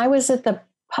 when I was at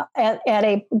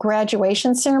a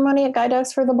graduation ceremony at Guide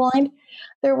Dogs for the Blind,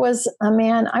 there was a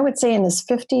man, I would say in his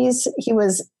 50s. He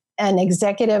was an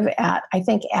executive at, I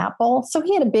think, Apple. So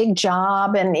he had a big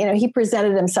job, and, he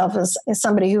presented himself as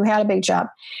somebody who had a big job.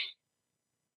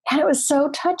 And it was so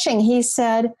touching. He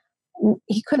said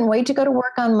he couldn't wait to go to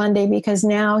work on Monday because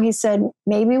now, he said,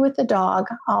 maybe with the dog,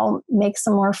 I'll make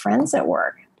some more friends at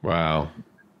work. Wow.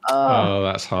 Oh,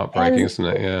 that's heartbreaking, isn't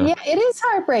it? Yeah, it is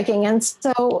heartbreaking. And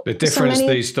so the difference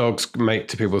these dogs make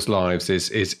to people's lives is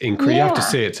incredible. You have to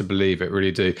see it to believe it,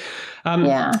 really do.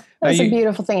 That's a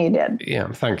beautiful thing you did.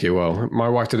 Yeah, thank you. Well, my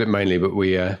wife did it mainly, but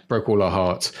we broke all our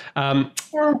hearts.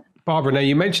 Barbara, now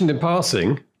you mentioned in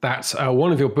passing that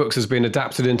one of your books has been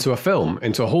adapted into a film,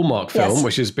 into a Hallmark film, Yes.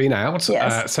 which has been out.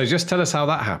 Yes. So just tell us how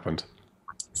that happened.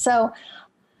 So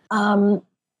I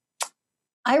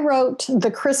wrote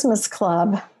The Christmas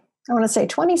Club, I want to say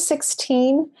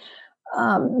 2016,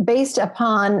 based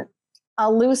upon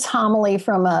a loose homily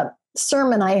from a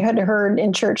sermon I had heard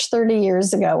in church 30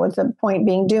 years ago, with the point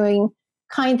being doing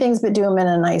kind things, but do them in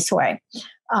a nice way.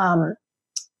 I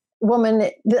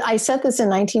set this in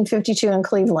 1952 in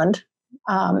Cleveland,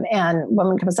 and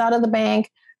woman comes out of the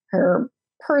bank, her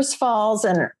purse falls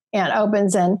and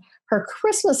opens, and her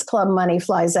Christmas club money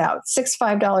flies out. 6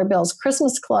 $5 bills.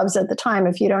 Christmas clubs at the time,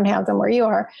 if you don't have them where you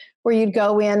are, where you'd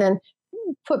go in and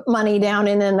put money down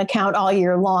in an account all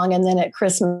year long, and then at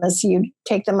Christmas you'd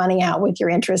take the money out with your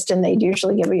interest, and they'd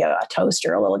usually give you a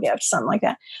toaster, a little gift, something like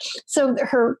that. So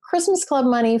her Christmas club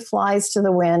money flies to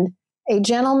the wind. A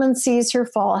gentleman sees her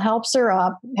fall, helps her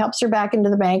up, helps her back into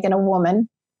the bank, and a woman,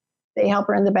 they help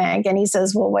her in the bank, and he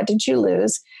says, well, what did you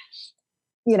lose?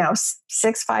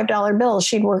 6 $5 bills.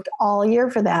 She'd worked all year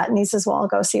for that. And he says, well, I'll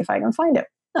go see if I can find it.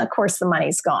 And of course, the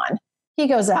money's gone. He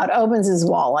goes out, opens his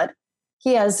wallet.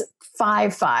 He has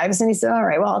 5 5s. And he said, all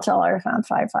right, well, I'll tell her I found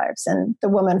 5 5s. And the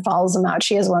woman follows him out.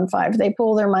 She has 1 5. They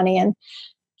pull their money and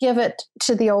give it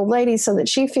to the old lady so that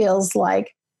she feels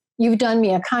like, you've done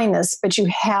me a kindness, but you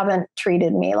haven't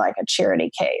treated me like a charity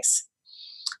case.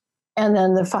 And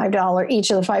then the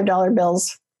each of the $5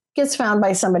 bills gets found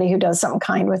by somebody who does something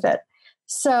kind with it.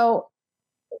 So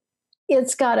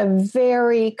it's got a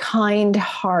very kind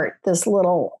heart, this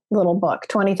little book,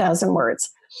 20,000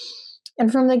 words.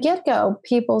 And from the get-go,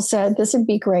 people said this would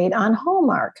be great on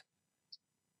Hallmark.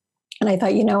 And I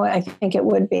thought, I think it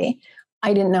would be.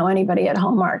 I didn't know anybody at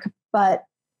Hallmark, but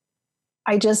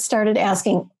I just started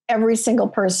asking every single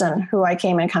person who I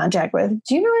came in contact with,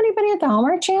 do you know anybody at the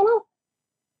Hallmark Channel?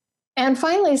 And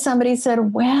finally, somebody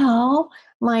said, well,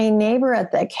 my neighbor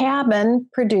at the cabin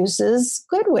produces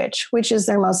Good Witch, which is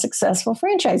their most successful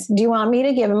franchise. Do you want me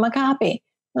to give him a copy?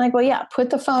 I'm like, well, yeah, put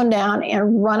the phone down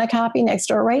and run a copy next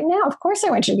door right now. Of course I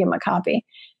want you to give him a copy.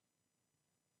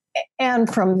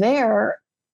 And from there,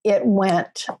 it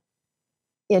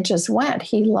just went.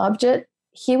 He loved it.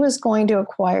 He was going to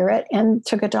acquire it and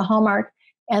took it to Hallmark.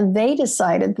 And they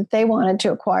decided that they wanted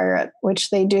to acquire it, which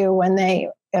they do when they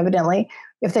evidently,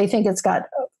 if they think it's got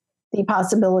the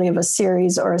possibility of a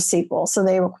series or a sequel. So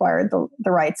they acquired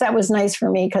the rights. That was nice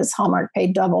for me because Hallmark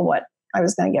paid double what I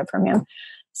was going to get from him.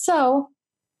 So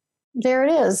there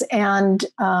it is. And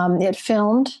it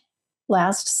filmed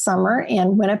last summer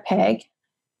in Winnipeg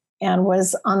and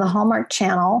was on the Hallmark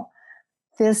Channel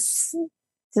this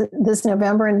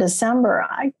November and December.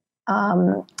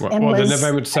 The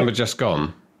November, December just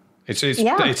gone. It's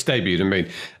debuted, I mean.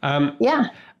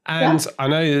 And I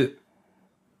know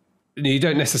you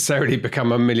don't necessarily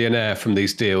become a millionaire from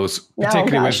these deals,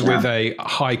 particularly with a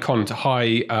high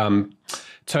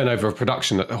turnover of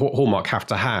production that Hallmark have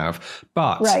to have.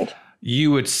 But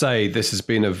you would say this has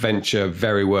been a venture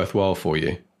very worthwhile for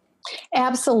you.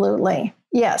 Absolutely.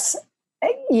 Yes.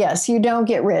 Yes, you don't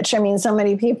get rich. I mean, so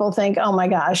many people think, oh my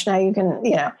gosh, now you can,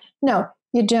 no,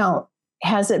 you don't.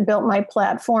 Has it built my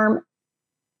platform?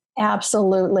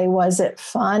 Absolutely. Was it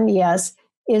fun? Yes.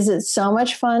 Is it so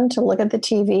much fun to look at the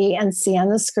TV and see on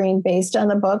the screen based on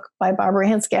the book by Barbara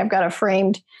Hinske? I've got a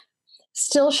framed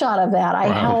still shot of that. I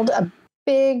held a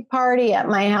big party at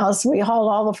my house. We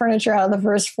hauled all the furniture out of the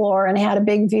first floor and had a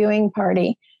big viewing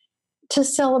party to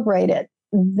celebrate it.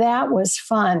 That was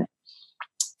fun.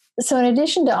 So in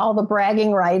addition to all the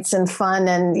bragging rights and fun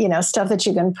and, stuff that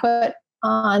you can put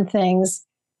on things,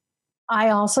 I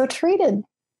also treated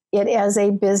it as a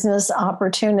business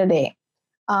opportunity.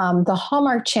 The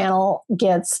Hallmark Channel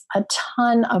gets a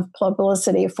ton of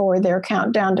publicity for their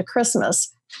countdown to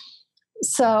Christmas.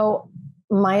 So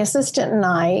my assistant and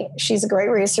I, she's a great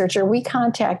researcher, we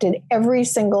contacted every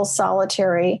single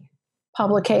solitary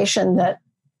publication that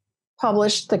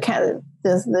published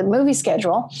the movie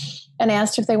schedule and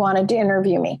asked if they wanted to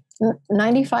interview me.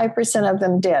 95% of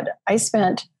them did. I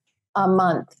spent a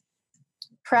month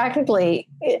practically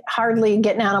hardly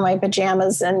getting out of my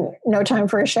pajamas and no time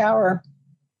for a shower,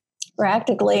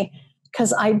 practically,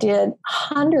 because I did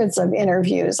hundreds of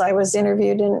interviews. I was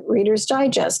interviewed in Reader's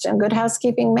Digest and Good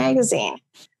Housekeeping magazine,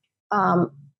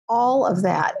 all of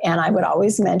that. And I would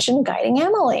always mention Guiding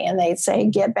Emily, and they'd say,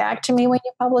 get back to me when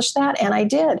you publish that. And I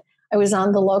did. I was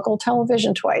on the local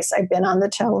television twice. I've been on the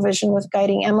television with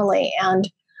Guiding Emily.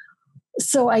 And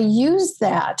so I used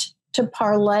that to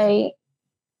parlay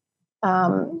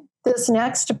this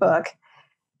next book.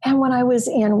 And when I was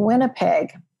in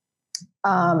Winnipeg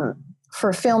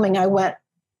for filming, I went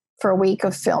for a week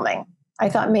of filming. I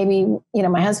thought maybe,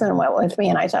 my husband went with me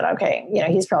and I thought, okay,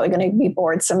 he's probably going to be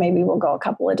bored. So maybe we'll go a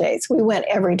couple of days. We went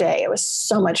every day. It was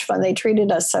so much fun. They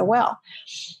treated us so well.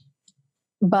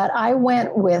 But I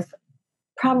went with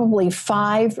probably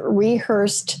 5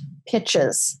 rehearsed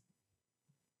pitches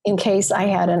in case I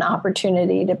had an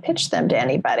opportunity to pitch them to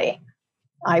anybody.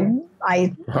 I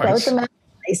wrote them out,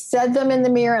 I said them in the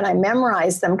mirror, and I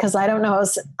memorized them because I don't know,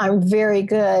 I'm very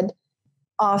good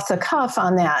off the cuff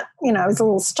on that. I was a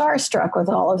little starstruck with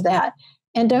all of that.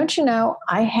 And don't you know,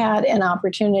 I had an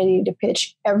opportunity to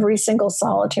pitch every single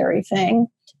solitary thing,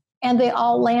 and they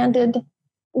all landed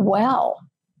well.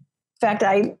 In fact,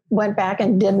 I went back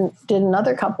and did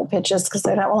another couple pitches because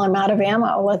I thought, well, I'm out of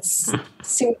ammo. Let's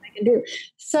see what I can do.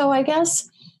 So I guess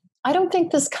I don't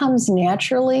think this comes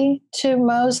naturally to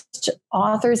most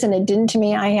authors, and it didn't to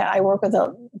me. I work with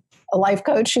a life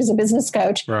coach who's a business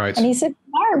coach. Right. And he said,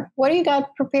 Barb, what do you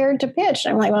got prepared to pitch?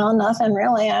 And I'm like, well, nothing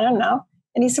really. I don't know.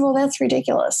 And he said, well, that's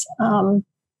ridiculous.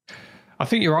 I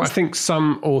think you're right. I think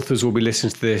some authors will be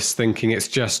listening to this thinking it's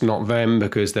just not them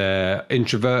because they're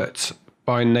introverts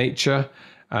by nature.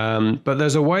 But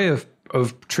there's a way of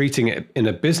treating it in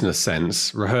a business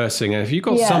sense, rehearsing. And if you've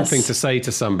got something to say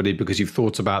to somebody because you've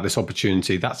thought about this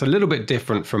opportunity, that's a little bit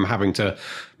different from having to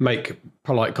make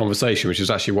polite conversation, which is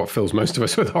actually what fills most of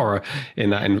us with horror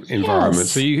in that environment.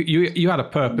 So you had a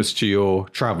purpose to your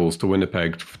travels to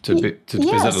Winnipeg to visit a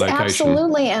location.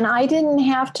 Absolutely. And I didn't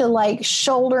have to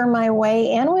shoulder my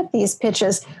way in with these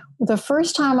pitches. The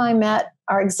first time I met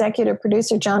our executive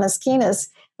producer, John Askinas,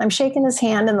 I'm shaking his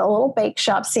hand in the little bake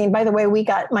shop scene. By the way,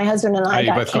 my husband and I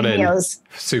got cameos.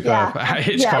 Super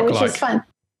Hitchcock-like. Which was fun.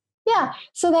 Yeah,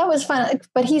 so that was fun.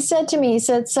 But he said to me,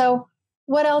 so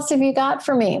what else have you got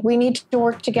for me? We need to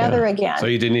work together again. So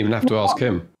you didn't even have to ask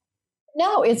him.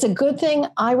 No, it's a good thing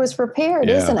I was prepared,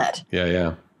 isn't it?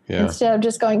 Yeah. Instead of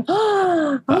just going,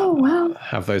 oh, wow.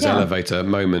 Have those elevator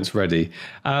moments ready.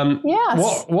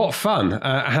 Yes. What fun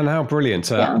and how brilliant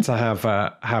to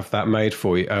have that made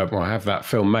for you, have that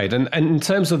film made. And in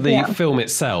terms of the film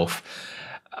itself,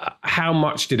 how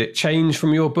much did it change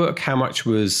from your book? How much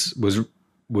was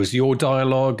your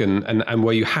dialogue and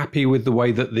were you happy with the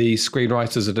way that the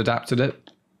screenwriters had adapted it?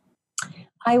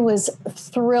 I was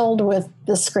thrilled with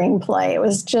the screenplay. It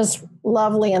was just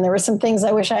lovely. And there were some things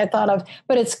I wish I had thought of,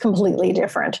 but it's completely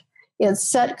different. It's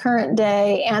set current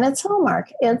day and it's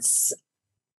Hallmark.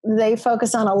 They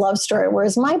focus on a love story,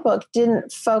 whereas my book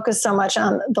didn't focus so much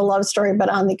on the love story, but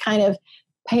on the kind of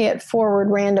pay it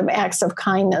forward random acts of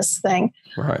kindness thing.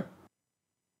 Right.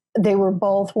 They were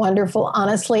both wonderful.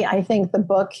 Honestly, I think the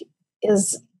book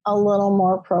is a little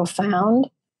more profound,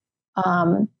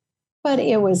 but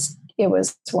it was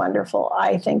wonderful.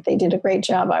 I think they did a great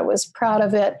job. I was proud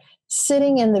of it.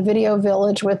 Sitting in the video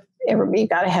village with everybody, you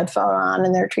got a headphone on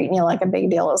and they're treating you like a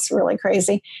big deal. It's really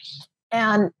crazy.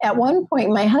 And at one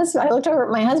point, I looked over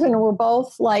at my husband and we're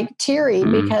both teary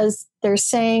because they're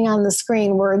saying on the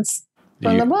screen words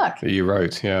from the book. That you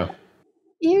wrote, yeah.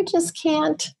 You just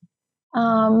can't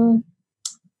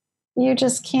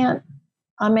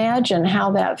imagine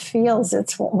how that feels.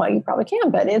 You probably can,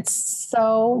 but it's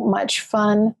so much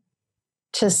fun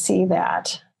to see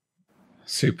that.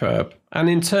 Superb. And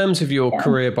in terms of your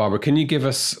career, Barbara, can you give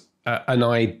us an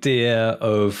idea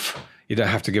of, you don't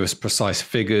have to give us precise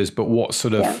figures, but what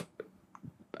sort of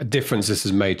difference this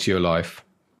has made to your life?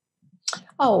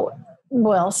 Oh,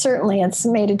 well, certainly it's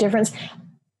made a difference.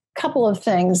 Couple of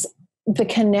things. The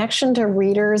connection to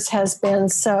readers has been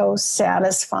so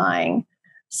satisfying.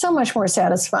 So much more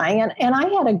satisfying. And I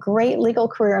had a great legal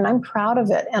career and I'm proud of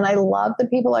it. And I love the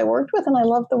people I worked with and I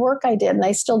love the work I did. And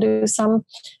I still do some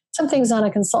things on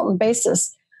a consultant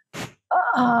basis.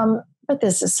 But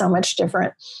this is so much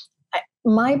different.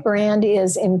 My brand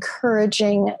is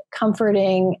encouraging,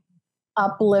 comforting,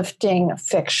 uplifting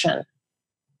fiction.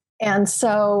 And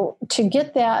so to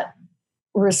get that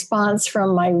response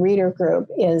from my reader group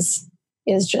is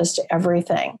just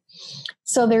everything.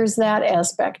 So there's that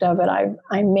aspect of it.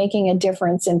 I'm making a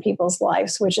difference in people's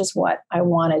lives, which is what I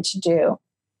wanted to do.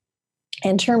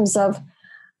 In terms of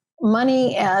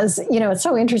money, it's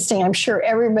so interesting. I'm sure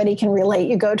everybody can relate.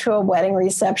 You go to a wedding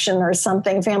reception or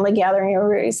something, family gathering,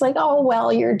 everybody's like, oh,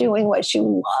 well, you're doing what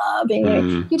you love.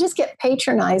 And you just get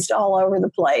patronized all over the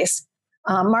place.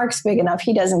 Mark's big enough.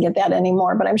 He doesn't get that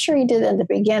anymore, but I'm sure he did in the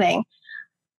beginning.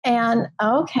 And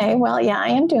okay, well, yeah, I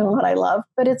am doing what I love,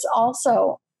 but it's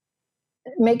also,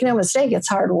 make no mistake, it's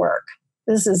hard work.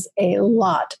 This is a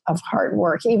lot of hard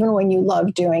work. Even when you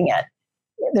love doing it,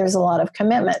 there's a lot of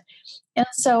commitment. And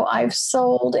so I've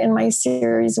sold in my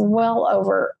series well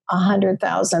over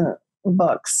 100,000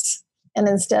 books. And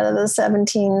instead of the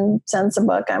 17 cents a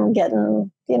book, I'm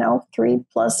getting,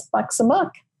 $3+ a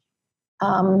book.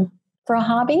 For a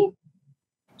hobby,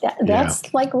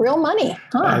 that's like real money,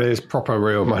 huh? That is proper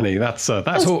real money. That's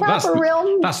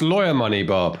lawyer money,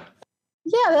 Bob.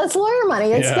 Yeah, that's lawyer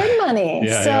money. It's good money.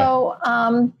 Yeah, so,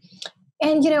 I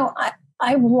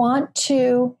want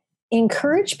to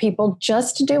encourage people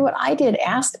just to do what I did.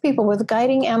 Ask people with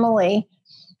Guiding Emily.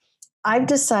 I've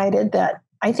decided that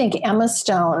I think Emma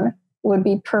Stone would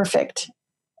be perfect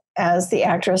as the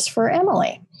actress for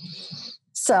Emily.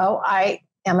 So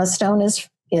Emma Stone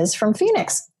is from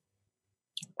Phoenix.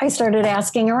 I started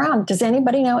asking around, does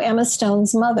anybody know Emma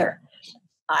Stone's mother?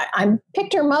 I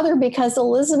picked her mother because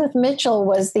Elizabeth Mitchell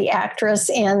was the actress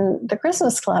in The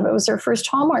Christmas Club. It was her first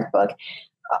Hallmark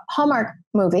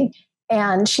movie,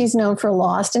 and she's known for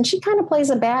Lost, and she kind of plays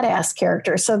a badass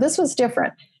character. So this was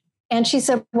different. And she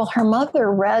said, well, her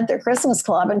mother read The Christmas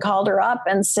Club and called her up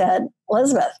and said,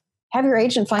 Elizabeth, have your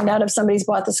agent find out if somebody's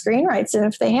bought the screen rights. And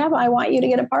if they have, I want you to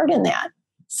get a part in that.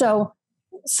 So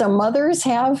mothers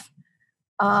have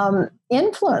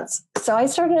influence. So I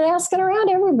started asking around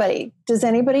everybody, does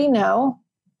anybody know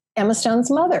Emma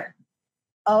Stone's mother?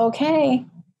 Okay.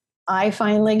 I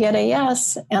finally get a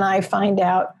yes, and I find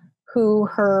out who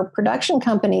her production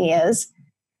company is.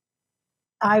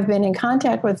 I've been in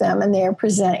contact with them, and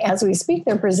as we speak,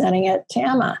 they're presenting it to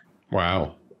Emma.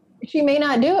 Wow. She may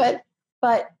not do it,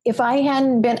 but if I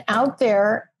hadn't been out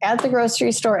there at the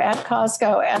grocery store, at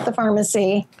Costco, at the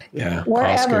pharmacy,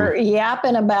 wherever,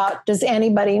 yapping about, does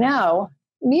anybody know?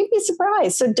 You'd be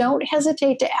surprised. So don't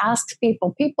hesitate to ask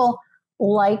people. People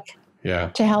like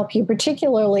to help you,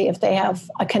 particularly if they have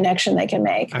a connection they can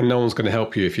make. And no one's going to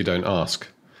help you if you don't ask.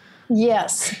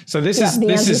 Yes. So the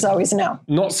answer is always no.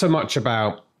 Not so much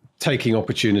about taking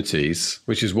opportunities,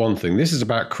 which is one thing. This is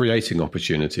about creating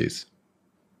opportunities.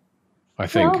 I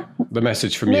think the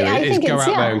message from you is go out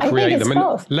there and create them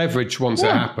and leverage once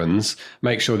it happens.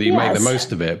 Make sure that you make the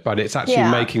most of it, but it's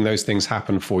actually making those things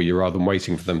happen for you rather than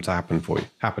waiting for them to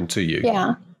happen to you.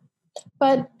 Yeah.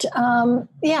 But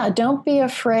don't be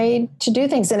afraid to do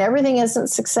things. And everything isn't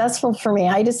successful for me.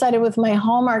 I decided with my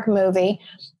Hallmark movie,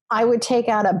 I would take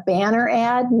out a banner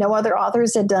ad. No other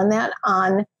authors had done that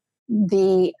on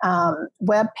the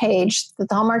web page that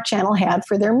the Hallmark Channel had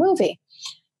for their movie.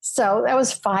 So that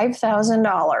was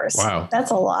 $5,000. Wow.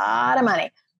 That's a lot of money.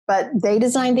 But they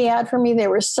designed the ad for me. They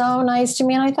were so nice to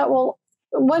me. And I thought, well,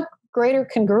 what greater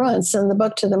congruence in the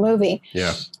book to the movie?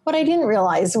 Yeah. What I didn't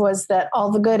realize was that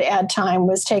all the good ad time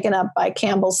was taken up by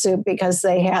Campbell's Soup because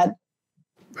they had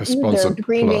their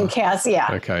green bean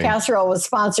casserole was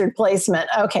sponsored placement.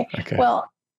 Okay.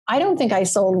 Well, I don't think I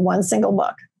sold one single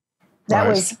book. That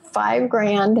was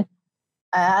 $5,000.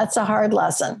 That's a hard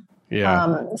lesson.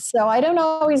 Yeah. So I don't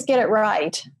always get it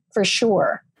right, for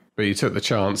sure. But you took the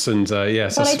chance, and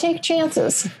yes. But I take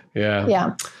chances. Yeah.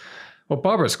 Yeah. Well,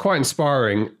 Barbara, it's quite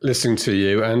inspiring listening to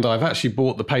you, and I've actually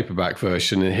bought the paperback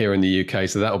version here in the UK,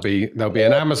 so there'll be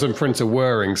an Amazon printer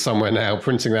whirring somewhere now,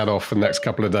 printing that off for the next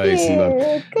couple of days,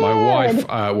 and my wife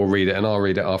will read it, and I'll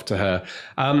read it after her.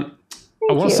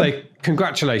 I want to say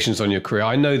congratulations on your career.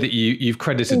 I know that you've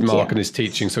credited Mark and his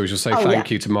teaching, so we shall say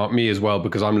thank you to Mark, me as well,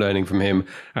 because I'm learning from him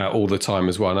all the time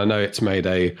as well. And I know it's made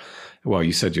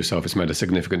you said yourself, it's made a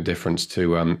significant difference to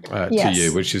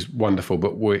you, which is wonderful.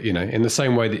 But we're, in the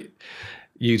same way that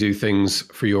you do things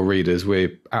for your readers,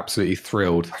 we're absolutely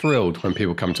thrilled when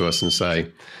people come to us and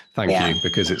say thank you,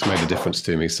 because it's made a difference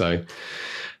to me. So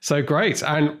great,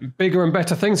 and bigger and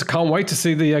better things. I can't wait to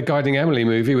see the Guiding Emily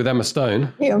movie with Emma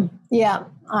Stone. Yeah,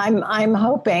 I'm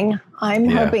hoping. I'm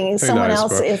hoping someone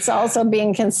else. It's also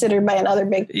being considered by another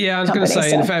big. Yeah, I was going to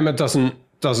say, and if Emma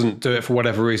doesn't do it for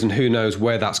whatever reason, who knows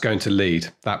where that's going to lead?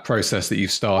 That process that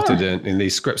you've started in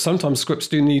these scripts. Sometimes scripts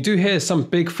do. You do hear some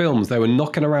big films. They were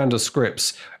knocking around as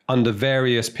scripts under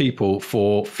various people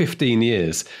for 15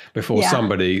 years before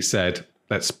somebody said,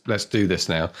 Let's do this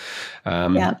now.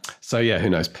 So who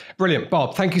knows? Brilliant.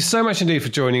 Bob, thank you so much indeed for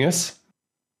joining us.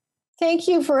 Thank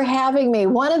you for having me.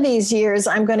 One of these years,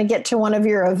 I'm going to get to one of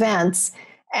your events.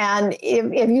 And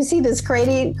if you see this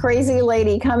crazy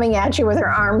lady coming at you with her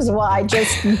arms wide,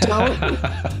 just don't.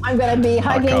 I'm going to be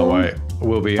hugging. I can't wait.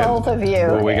 We'll be both of you.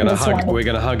 Well, we're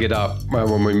going to hug it up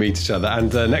when we meet each other.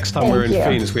 And next time we're in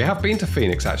Phoenix, we have been to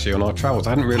Phoenix actually on our travels. I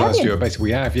hadn't realised you were basically.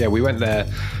 We have. Yeah, we went there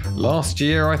last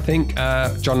year, I think.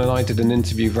 John and I did an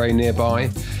interview very nearby.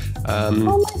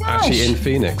 Actually in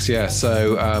Phoenix,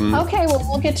 so okay, well,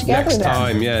 we'll get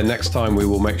together next time we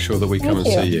will make sure that we come and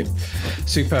see you.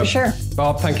 Superb. For sure.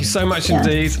 Bob, thank you so much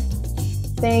indeed.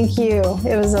 Thank you.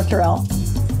 It was a thrill.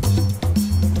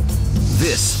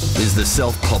 This is the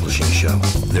Self-Publishing Show.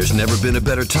 There's never been a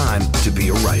better time to be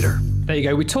a writer. There you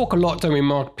go. We talk a lot, don't we,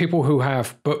 Mark? People who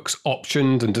have books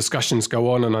optioned and discussions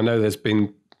go on, and I know there's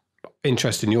been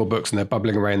interest in your books and they're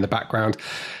bubbling away in the background.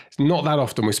 It's not that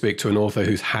often we speak to an author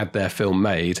who's had their film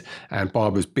made, and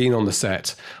Barbara's been on the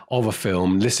set of a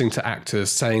film, listening to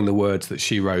actors saying the words that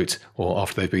she wrote, or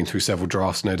after they've been through several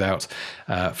drafts, no doubt,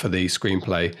 for the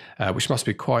screenplay, which must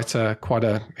be quite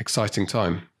a exciting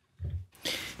time.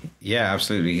 Yeah,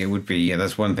 absolutely. It would be. Yeah,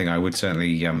 that's one thing I would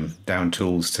certainly down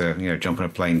tools to jump on a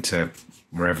plane to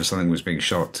wherever something was being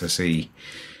shot to see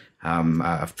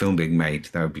a film being made.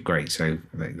 That would be great. So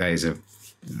that is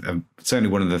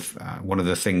certainly one of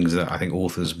the things that I think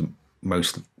authors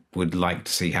most would like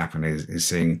to see happen is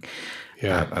seeing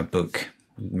a book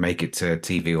make it to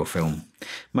TV or film.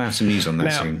 Might have some news on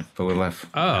that soon, but we'll have.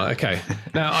 Oh, okay.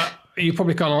 Now, you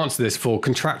probably can't answer this for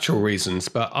contractual reasons,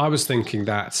 but I was thinking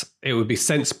that it would be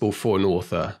sensible for an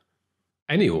author,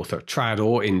 any author, trad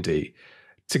or indie,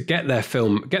 to get the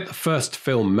first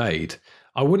film made.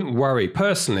 I wouldn't worry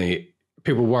personally.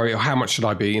 People worry, how much should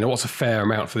I be? What's a fair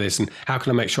amount for this, and how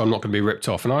can I make sure I'm not going to be ripped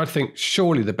off? And I think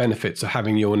surely the benefits of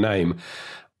having your name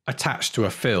attached to a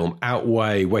film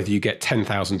outweigh whether you get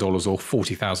 $10,000 or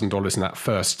 $40,000 in that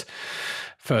first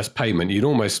payment. You'd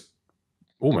almost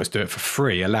do it for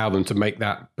free, allow them to make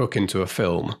that book into a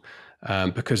film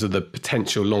because of the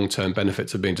potential long-term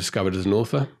benefits of being discovered as an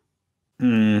author.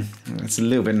 It's a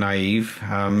little bit naive.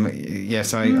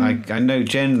 Yes, I know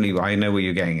generally. I know where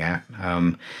you're getting at.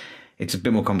 It's a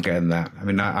bit more complicated than that. I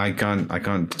mean, I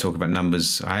can't talk about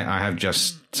numbers. I have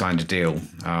just signed a deal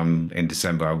in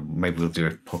December. Maybe we'll do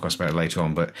a podcast about it later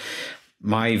on. But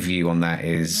my view on that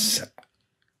is,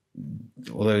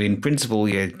 although in principle,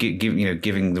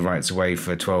 giving the rights away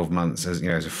for 12 months as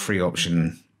a free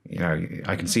option,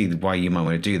 I can see why you might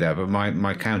want to do that. But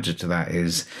my counter to that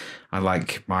is, I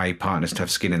like my partners to have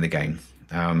skin in the game.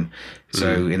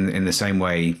 So in the same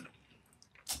way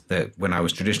that when I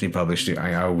was traditionally published,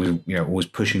 I was always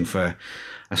pushing for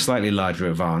a slightly larger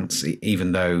advance,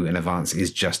 even though an advance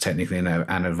is just technically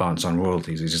an advance on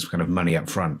royalties. It's just kind of money up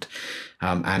front.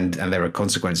 And there are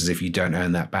consequences if you don't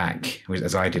earn that back,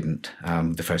 as I didn't,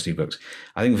 the first two books.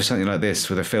 I think for something like this,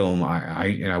 with a film,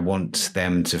 I want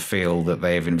them to feel that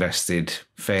they have invested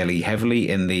fairly heavily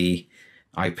in the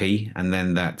IP, and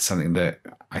then that's something that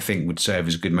I think would serve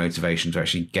as good motivation to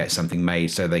actually get something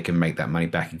made so they can make that money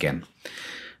back again.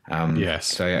 Yes.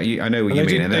 So I know what you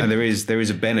mean, and there is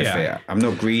a benefit. Yeah. I'm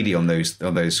not greedy on those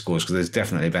scores, because there's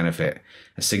definitely a benefit,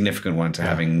 a significant one, to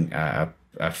having a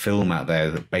film out there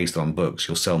that based on books.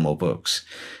 You'll sell more books.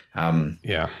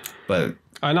 But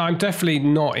and I'm definitely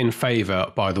not in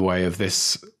favour, by the way, of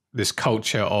this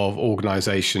culture of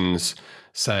organisations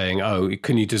saying, "Oh,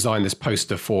 can you design this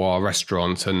poster for our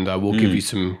restaurant, and we'll give you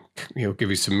some,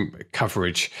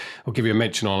 coverage. We'll give you a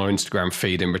mention on our Instagram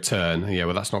feed in return." Yeah,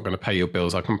 well, that's not going to pay your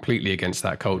bills. I'm completely against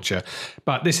that culture.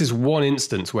 But this is one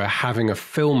instance where having a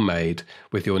film made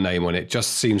with your name on it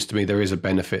just seems to me there is a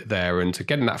benefit there, and to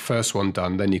getting that first one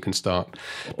done, then you can start.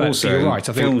 But also, you're right.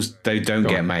 I think films they don't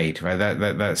get made, right?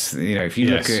 That's if you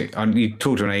look at, you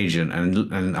talk to an agent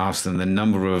and ask them the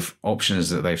number of options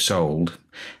that they've sold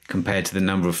compared to the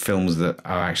number of films that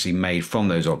are actually made from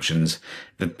those options,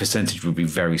 the percentage would be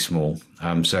very small.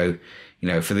 So,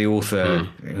 for the author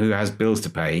who has bills to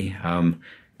pay, I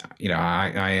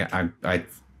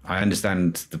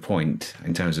understand the point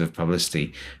in terms of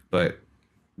publicity, but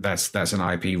that's an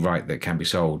IP right that can be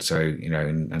sold. So,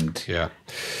 and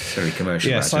very commercial.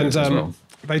 Yes, and as well.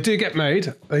 They do get made,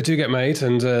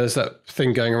 and there's that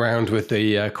thing going around with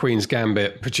the Queen's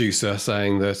Gambit producer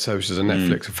saying that, which is a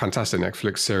fantastic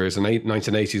Netflix series, a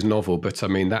 1980s novel, but I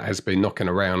mean, that has been knocking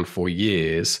around for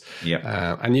years.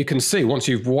 Yeah. And you can see, once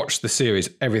you've watched the series,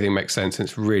 everything makes sense, and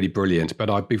it's really brilliant. But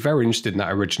I'd be very interested in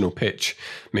that original pitch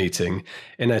meeting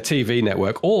in a TV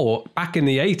network, or back in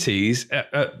the 80s,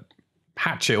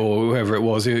 Hatchet or whoever it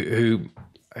was who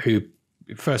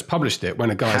first published it, when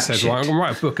a guy says, "Well, I'm going to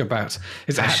write a book about..."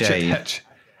 Is it Hatchet?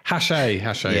 Hache,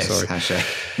 yes, sorry. Hache.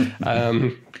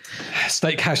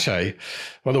 Steak Hache.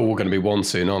 Well, they're all going to be one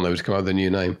soon, aren't they? To come up with a new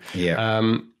name. Yeah.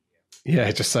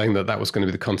 Just saying that was going to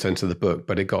be the content of the book,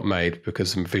 but it got made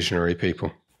because some visionary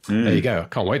people. There you go. I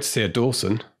can't wait to see a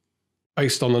Dawson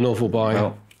based on the novel by...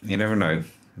 Well, you never know.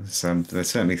 There's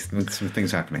certainly some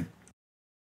things happening.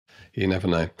 You never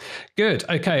know. Good.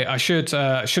 Okay. I should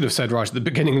have said right at the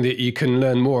beginning that you can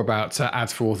learn more about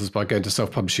ads for authors by going to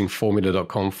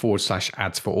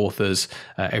selfpublishingformula.com/ads for authors.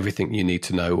 Everything you need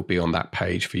to know will be on that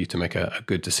page for you to make a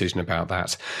good decision about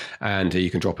that. And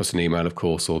you can drop us an email, of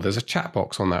course, or there's a chat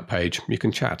box on that page. You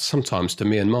can chat sometimes to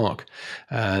me and Mark,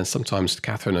 and sometimes to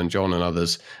Catherine and John and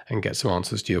others, and get some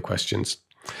answers to your questions.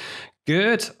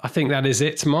 Good. I think that is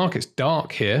it, Mark. It's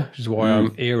dark here, which is why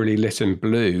I'm eerily lit in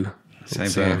blue. Same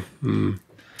here.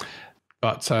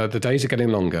 But the days are getting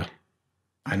longer.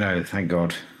 I know, thank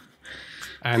God.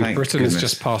 And Thank Britain goodness. has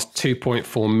just passed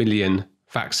 2.4 million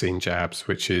vaccine jabs,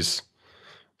 which is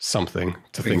something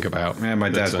to think about. Yeah, my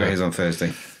dad's got his on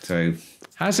Thursday. So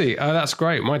has he? Oh, that's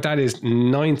great. My dad is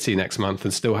 90 next month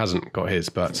and still hasn't got his,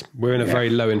 but we're in a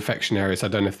very low infection area, so I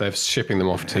don't know if they're shipping them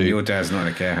off and your dad's not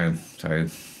in a care home, so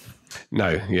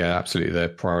no, yeah, absolutely. They're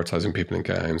prioritising people in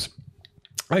care homes.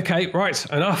 Okay, right.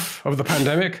 Enough of the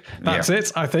pandemic. That's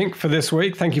it, I think, for this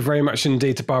week. Thank you very much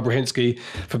indeed to Barbara Hinske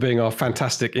for being our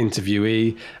fantastic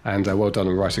interviewee, and well done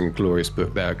on writing a glorious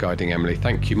book there, Guiding Emily.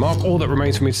 Thank you, Mark. All that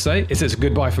remains for me to say is it's a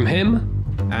goodbye from him.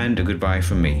 And a goodbye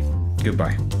from me.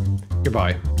 Goodbye.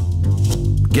 Goodbye.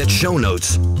 Get show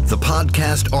notes, the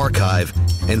podcast archive,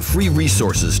 and free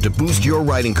resources to boost your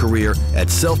writing career at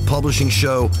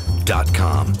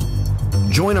selfpublishingshow.com.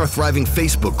 Join our thriving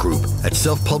Facebook group at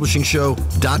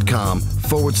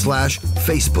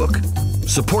selfpublishingshow.com/Facebook.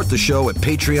 Support the show at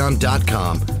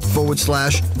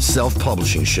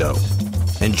patreon.com/selfpublishing show.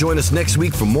 And join us next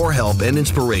week for more help and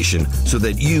inspiration so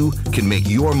that you can make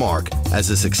your mark as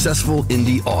a successful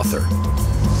indie author.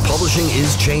 Publishing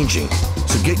is changing,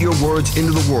 so get your words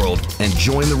into the world and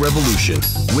join the revolution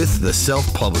with the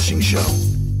Self-Publishing Show.